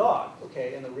is the dog,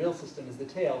 okay, and the real system is the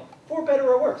tail, for better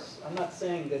or worse. I'm not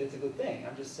saying that it's a good thing.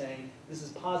 I'm just saying this is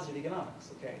positive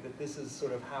economics, okay, that this is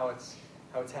sort of how it's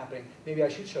happening. Maybe I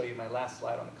should show you my last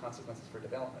slide on the consequences for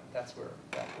development. That's where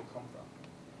that will come from.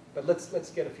 But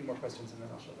let's get a few more questions, and then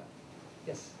I'll show that.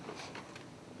 Yes?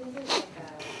 This is like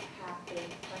a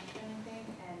half-baked question, I think,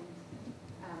 and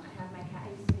I have my cat. I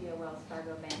used to be a Wells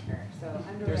Fargo banker, so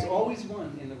underwriting. There's always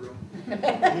one in the room.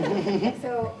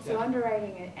 So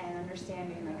underwriting it and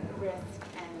understanding like the risk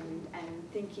and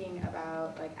thinking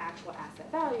about like actual asset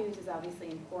values is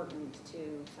obviously important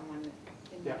to someone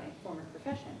in my former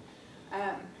profession.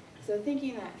 So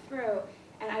thinking that through,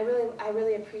 and I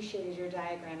really appreciated your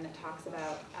diagram that talks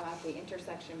about the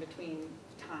intersection between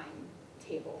time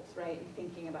tables, right, and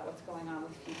thinking about what's going on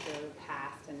with future,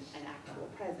 past, and actual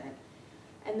present.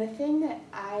 And the thing that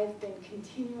I've been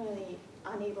continually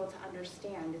unable to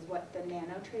understand is what the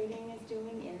nano trading is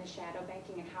doing in the shadow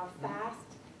banking, and how fast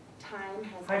time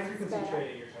has High frequency sped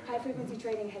trading. up. High frequency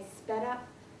trading has sped up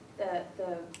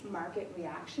the market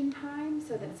reaction time,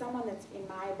 so that someone that's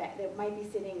that might be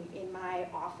sitting in my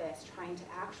office trying to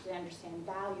actually understand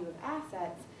value of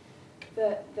assets,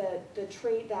 the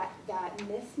trade that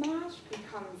mismatch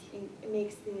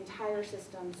makes the entire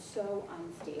system so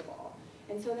unstable.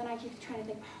 And so then I keep trying to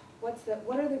think,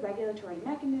 what are the regulatory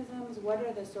mechanisms? What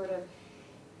are the sort of,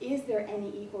 is there any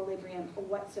equilibrium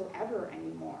whatsoever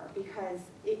anymore? Because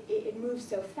it moves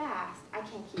so fast, I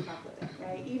can't keep up with it,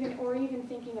 right? Even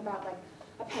thinking about like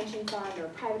a pension fund or a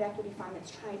private equity fund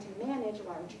that's trying to manage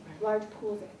large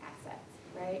pools of assets,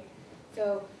 right?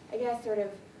 So I guess sort of,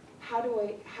 how do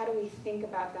we think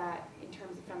about that in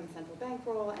terms of from the central bank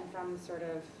role and from sort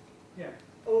of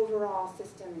overall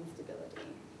system instability?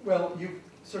 Well, you've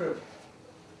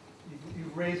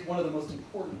raised one of the most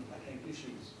important, I think,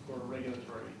 issues for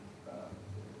regulatory,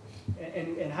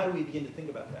 and how do we begin to think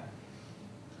about that?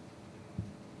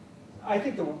 I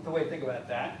think the way to think about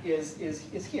that is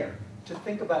here, to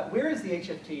think about where is the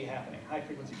HFT happening, high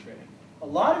frequency trading. A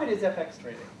lot of it is FX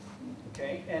trading,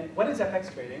 okay? And what is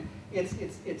FX trading?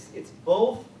 It's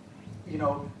both,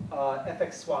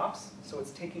 FX swaps, so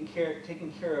it's taking care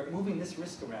of moving this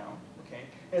risk around, okay?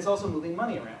 And it's also moving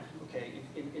money around, okay,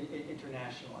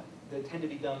 internationally. They tend to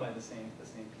be done by the same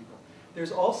people.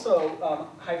 There's also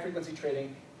high frequency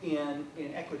trading in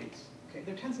equities. Okay,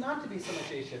 there tends not to be so much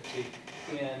HFT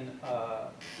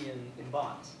in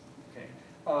bonds. Okay,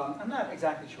 I'm not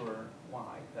exactly sure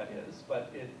why that is,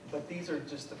 but these are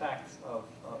just the facts of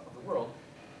the world.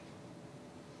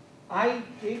 I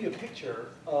gave you a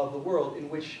picture of the world in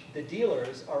which the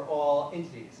dealers are all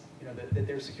entities. That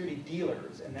they're security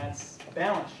dealers, and that's a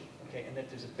balance sheet. Okay, and that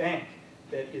there's a bank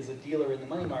that is a dealer in the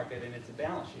money market, and it's a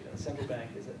balance sheet, and the central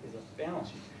bank is a balance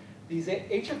sheet. These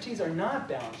HFTs are not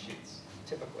balance sheets,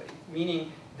 typically,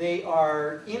 meaning they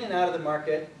are in and out of the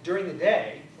market during the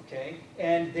day, okay,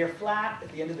 and they're flat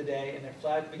at the end of the day, and they're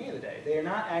flat at the beginning of the day. They are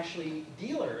not actually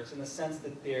dealers in the sense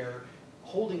that they're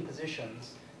holding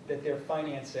positions, that they're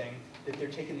financing, that they're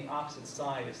taking the opposite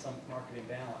side of some market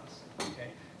imbalance,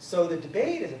 okay? So the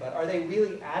debate is about, are they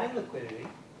really adding liquidity,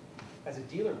 as a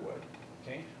dealer would,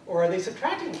 okay, or are they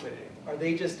subtracting liquidity? Are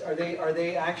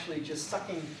they actually just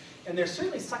sucking, and they're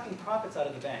certainly sucking profits out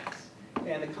of the banks.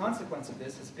 And the consequence of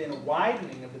this has been a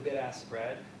widening of the bid-ask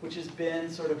spread, which has been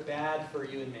sort of bad for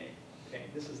you and me. Okay,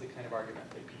 this is the kind of argument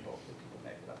that people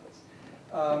make about this.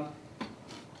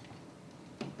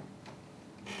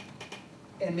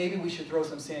 And maybe we should throw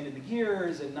some sand in the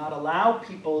gears and not allow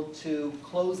people to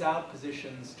close out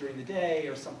positions during the day,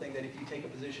 or something that if you take a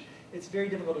position, it's very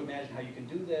difficult to imagine how you can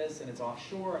do this, and it's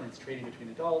offshore, and it's trading between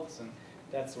adults, and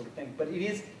that sort of thing. But it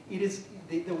is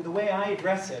the way I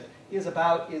address it is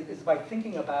by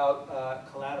thinking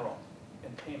about collateral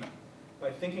and payment,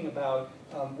 by thinking about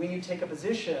when you take a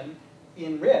position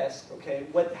in risk, okay,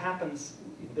 what happens,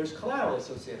 there's collateral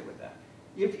associated with that.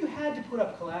 If you had to put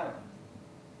up collateral,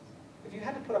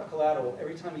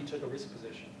 every time you took a risk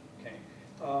position, okay,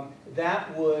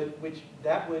 that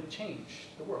would change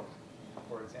the world,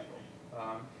 for example.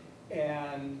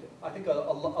 And I think a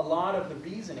lot of the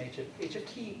reason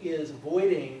HFT is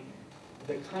avoiding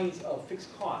the kinds of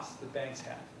fixed costs that banks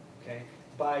have, okay,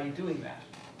 by doing that,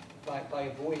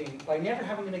 by never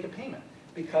having to make a payment,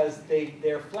 because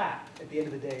they're flat at the end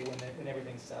of the day when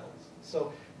everything settles.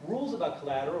 So rules about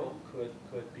collateral could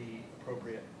be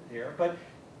appropriate here, but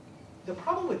the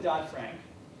problem with Dodd-Frank,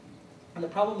 and the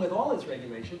problem with all its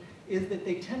regulation, is that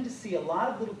they tend to see a lot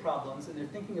of little problems, and they're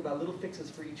thinking about little fixes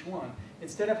for each one,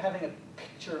 instead of having a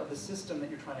picture of the system that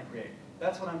you're trying to create.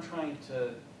 That's what I'm trying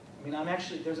to,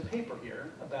 there's a paper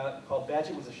here called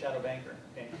Badgett Was a Shadow Banker,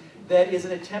 okay, that is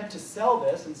an attempt to sell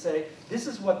this and say, this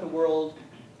is what the world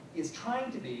is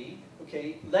trying to be,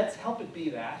 okay, let's help it be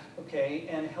that, okay,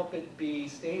 and help it be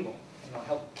stable.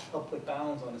 Help put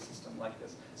bounds on a system like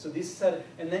this. So this set,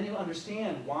 and then you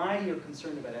understand why you're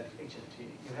concerned about HFT.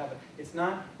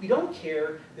 We don't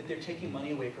care that they're taking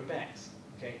money away from banks.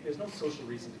 Okay, there's no social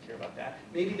reason to care about that.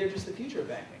 Maybe they're just the future of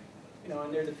banking,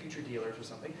 and they're the future dealers or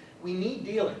something. We need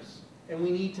dealers, and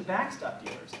we need to backstop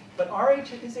dealers. But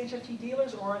is HFT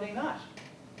dealers or are they not?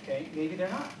 Okay, maybe they're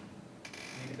not.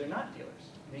 Maybe they're not dealers.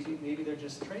 Maybe they're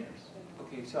just traders.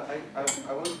 Okay, so I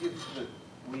want to give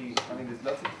there's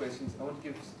lots of questions. I want to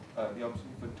give the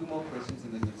opportunity for 2 more questions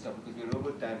and then we'll stop because we're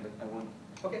over time, but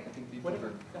I think people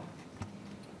are...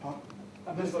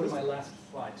 I'm going to go to my last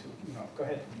slide too. No, go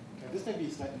ahead. This may be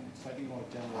slightly more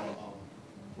general,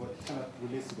 what kind of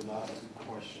relates to the last 2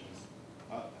 questions.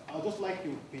 I'd just like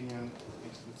your opinion,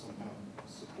 with some kind of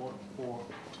support for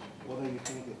whether you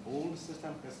think the old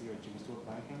system, as your Jimmy Stewart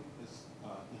banking, is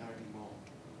inherently more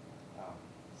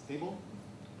stable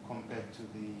compared to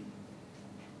the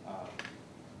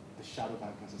shadow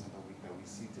banking system that we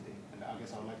see today. And I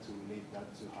guess I would like to relate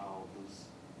that to how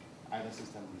either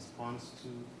system responds to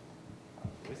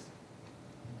risk.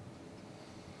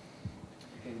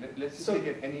 Okay, let's just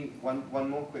take one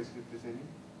more question if there's any.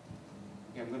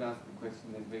 Okay, I'm going to ask the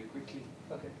question then very quickly.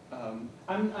 Okay.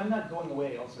 I'm not going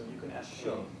away also, you can ask.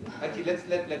 Sure. Actually,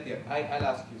 I'll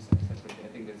ask you separately. I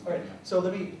think that's all right. So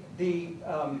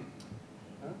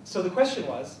so the question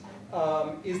was,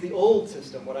 is the old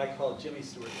system, what I call Jimmy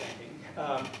Stewart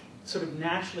banking, sort of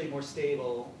naturally more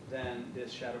stable than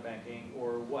this shadow banking,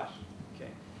 or what?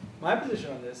 Okay. My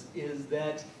position on this is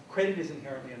that credit is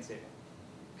inherently unstable.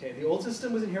 Okay, the old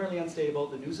system was inherently unstable,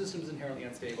 the new system is inherently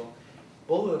unstable.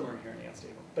 Both of them are inherently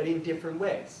unstable, but in different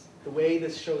ways. The way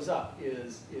this shows up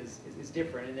is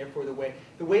different, and therefore the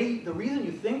reason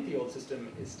you think the old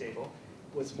system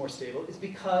was more stable is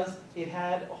because it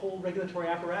had a whole regulatory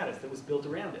apparatus that was built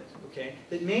around it, okay,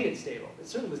 that made it stable. It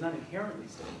certainly was not inherently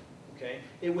stable, okay.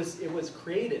 It was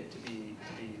created to be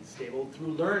stable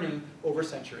through learning over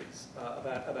centuries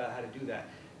about how to do that.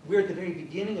 We're at the very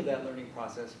beginning of that learning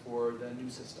process for the new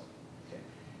system, okay.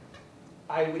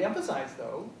 I would emphasize,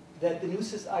 though, that the new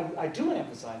system, I do want to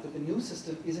emphasize that the new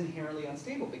system is inherently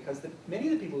unstable because many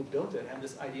of the people who built it have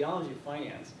this ideology of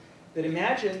finance that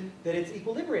imagine that it's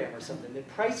equilibrium or something, that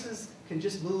prices can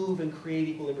just move and create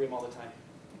equilibrium all the time.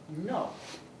 No.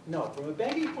 From a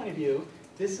banking point of view,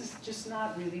 this is just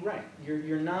not really right.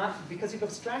 You're not, because you've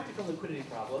abstracted from liquidity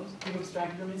problems, you've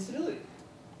abstracted from instability.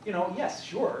 Yes,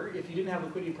 sure, if you didn't have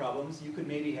liquidity problems, you could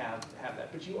maybe have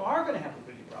that. But you are going to have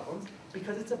liquidity problems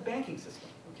because it's a banking system,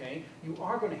 okay? You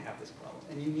are going to have this problem,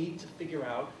 and you need to figure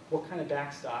out what kind of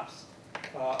backstops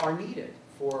are needed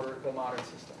for the modern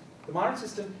system. The modern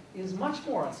system is much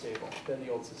more unstable than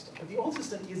the old system, but the old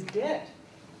system is dead.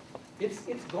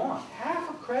 It's gone. Half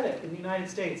of credit in the United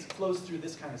States flows through the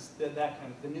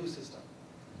new system.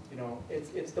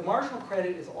 It's the marginal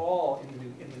credit is all in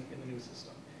the new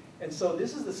system. And so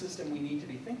this is the system we need to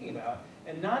be thinking about,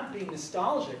 and not being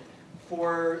nostalgic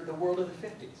for the world of the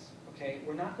 50s. Okay,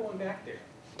 we're not going back there.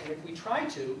 And if we try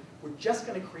to, we're just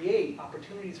going to create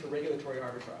opportunities for regulatory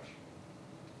arbitrage.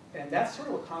 And that's sort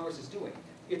of what Congress is doing.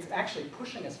 It's actually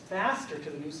pushing us faster to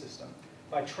the new system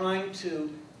by trying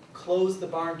to close the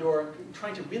barn door,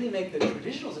 trying to really make the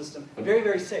traditional system very,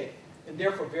 very safe, and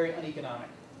therefore very uneconomic.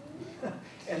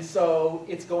 And so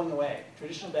it's going away.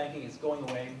 Traditional banking is going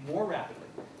away more rapidly,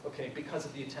 okay, because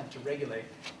of the attempt to regulate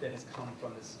that has come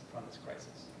from this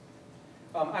crisis.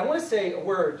 I want to say a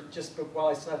word, just while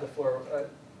I still have the floor,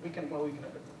 we can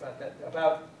about that,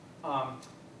 about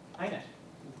INET.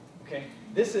 Okay,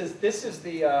 this is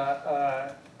the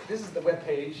web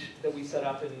page that we set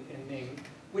up in Ning,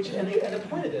 and the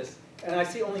point of this, and I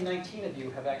see only 19 of you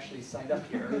have actually signed up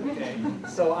here. Okay,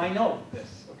 so I know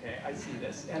this. Okay, I see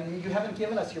this, and you haven't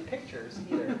given us your pictures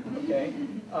either. Okay,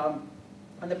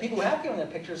 and the people who have given their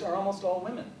pictures are almost all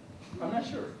women. I'm not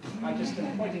sure. I'm just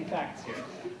pointing facts here.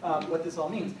 What this all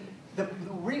means.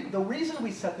 The reason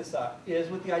we set this up is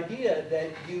with the idea that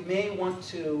you may want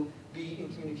to be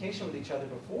in communication with each other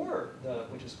before the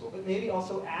winter school, but maybe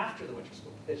also after the winter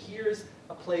school. That here's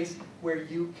a place where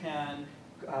you can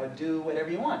do whatever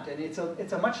you want, and it's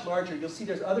a much larger. You'll see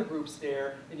there's other groups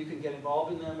there, and you can get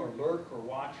involved in them, or lurk, or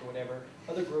watch, or whatever.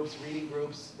 Other groups, reading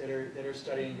groups that are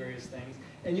studying various things,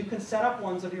 and you can set up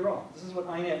ones of your own. This is what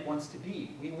INET wants to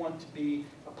be. We want to be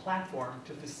a platform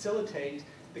to facilitate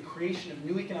the creation of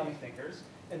new economic thinkers,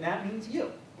 and that means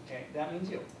you. Okay, that means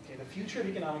you. Okay, the future of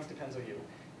economics depends on you.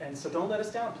 And so don't let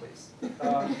us down, please.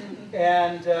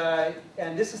 And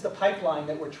this is the pipeline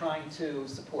that we're trying to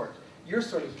support. You're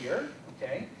sort of here,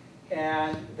 okay?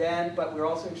 But we're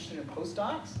also interested in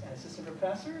postdocs and assistant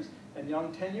professors and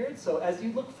young tenured. So as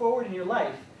you look forward in your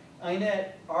life,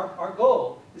 INET, our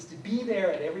goal is to be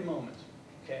there at every moment,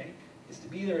 okay? Is to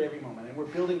be there at every moment. And we're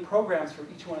building programs for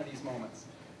each one of these moments.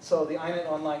 So the INET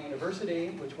Online University,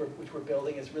 which we're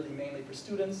building, is really mainly for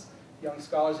students. Young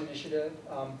Scholars Initiative,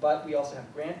 but we also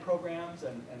have grant programs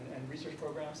and research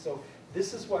programs. So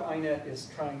this is what INET is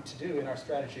trying to do in our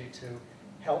strategy to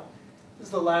help. This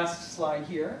is the last slide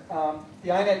here. The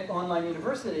INET Online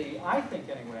University, I think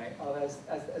anyway, as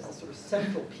the sort of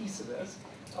central piece of this,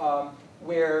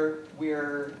 where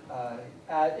we're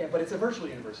but it's a virtual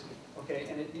university, okay,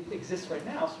 and it exists right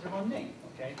now sort of on Ning,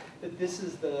 okay. That this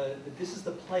is the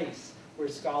place where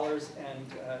scholars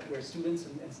and where students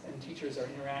and teachers are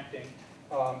interacting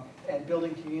and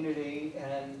building community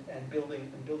and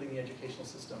building the educational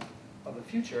system of the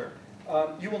future.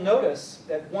 You will notice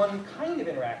that one kind of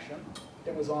interaction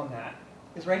that was on that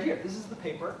is right here. This is the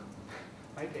paper,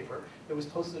 my paper, that was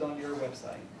posted on your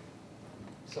website.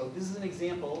 So this is an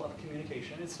example of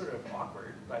communication. It's sort of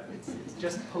awkward, but it's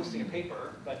just posting a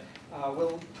paper. But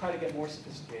we'll try to get more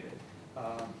sophisticated.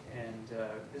 And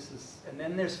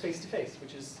then there's face-to-face,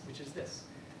 which is this.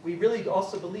 We really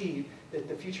also believe that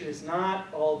the future is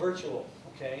not all virtual.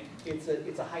 Okay, it's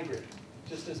a hybrid.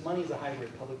 Just as money is a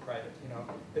hybrid, public-private. You know,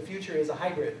 the future is a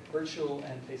hybrid, virtual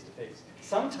and face-to-face.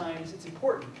 Sometimes it's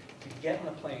important to get on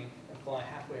a plane and fly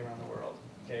halfway around the world.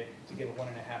 Okay, to give a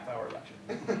 1.5-hour lecture.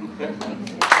 I'm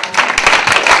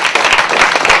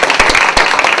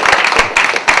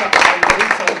very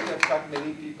sorry to have cut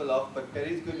many people off, but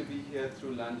Perry's going to be here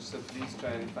through lunch, so please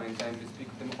try and find time to speak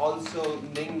with him. Also,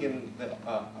 Ning and the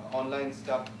online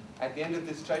stuff. At the end of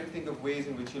this, try to think of ways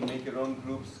in which you'll make your own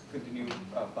groups continue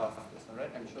past this, all right?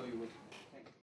 I'm sure you will.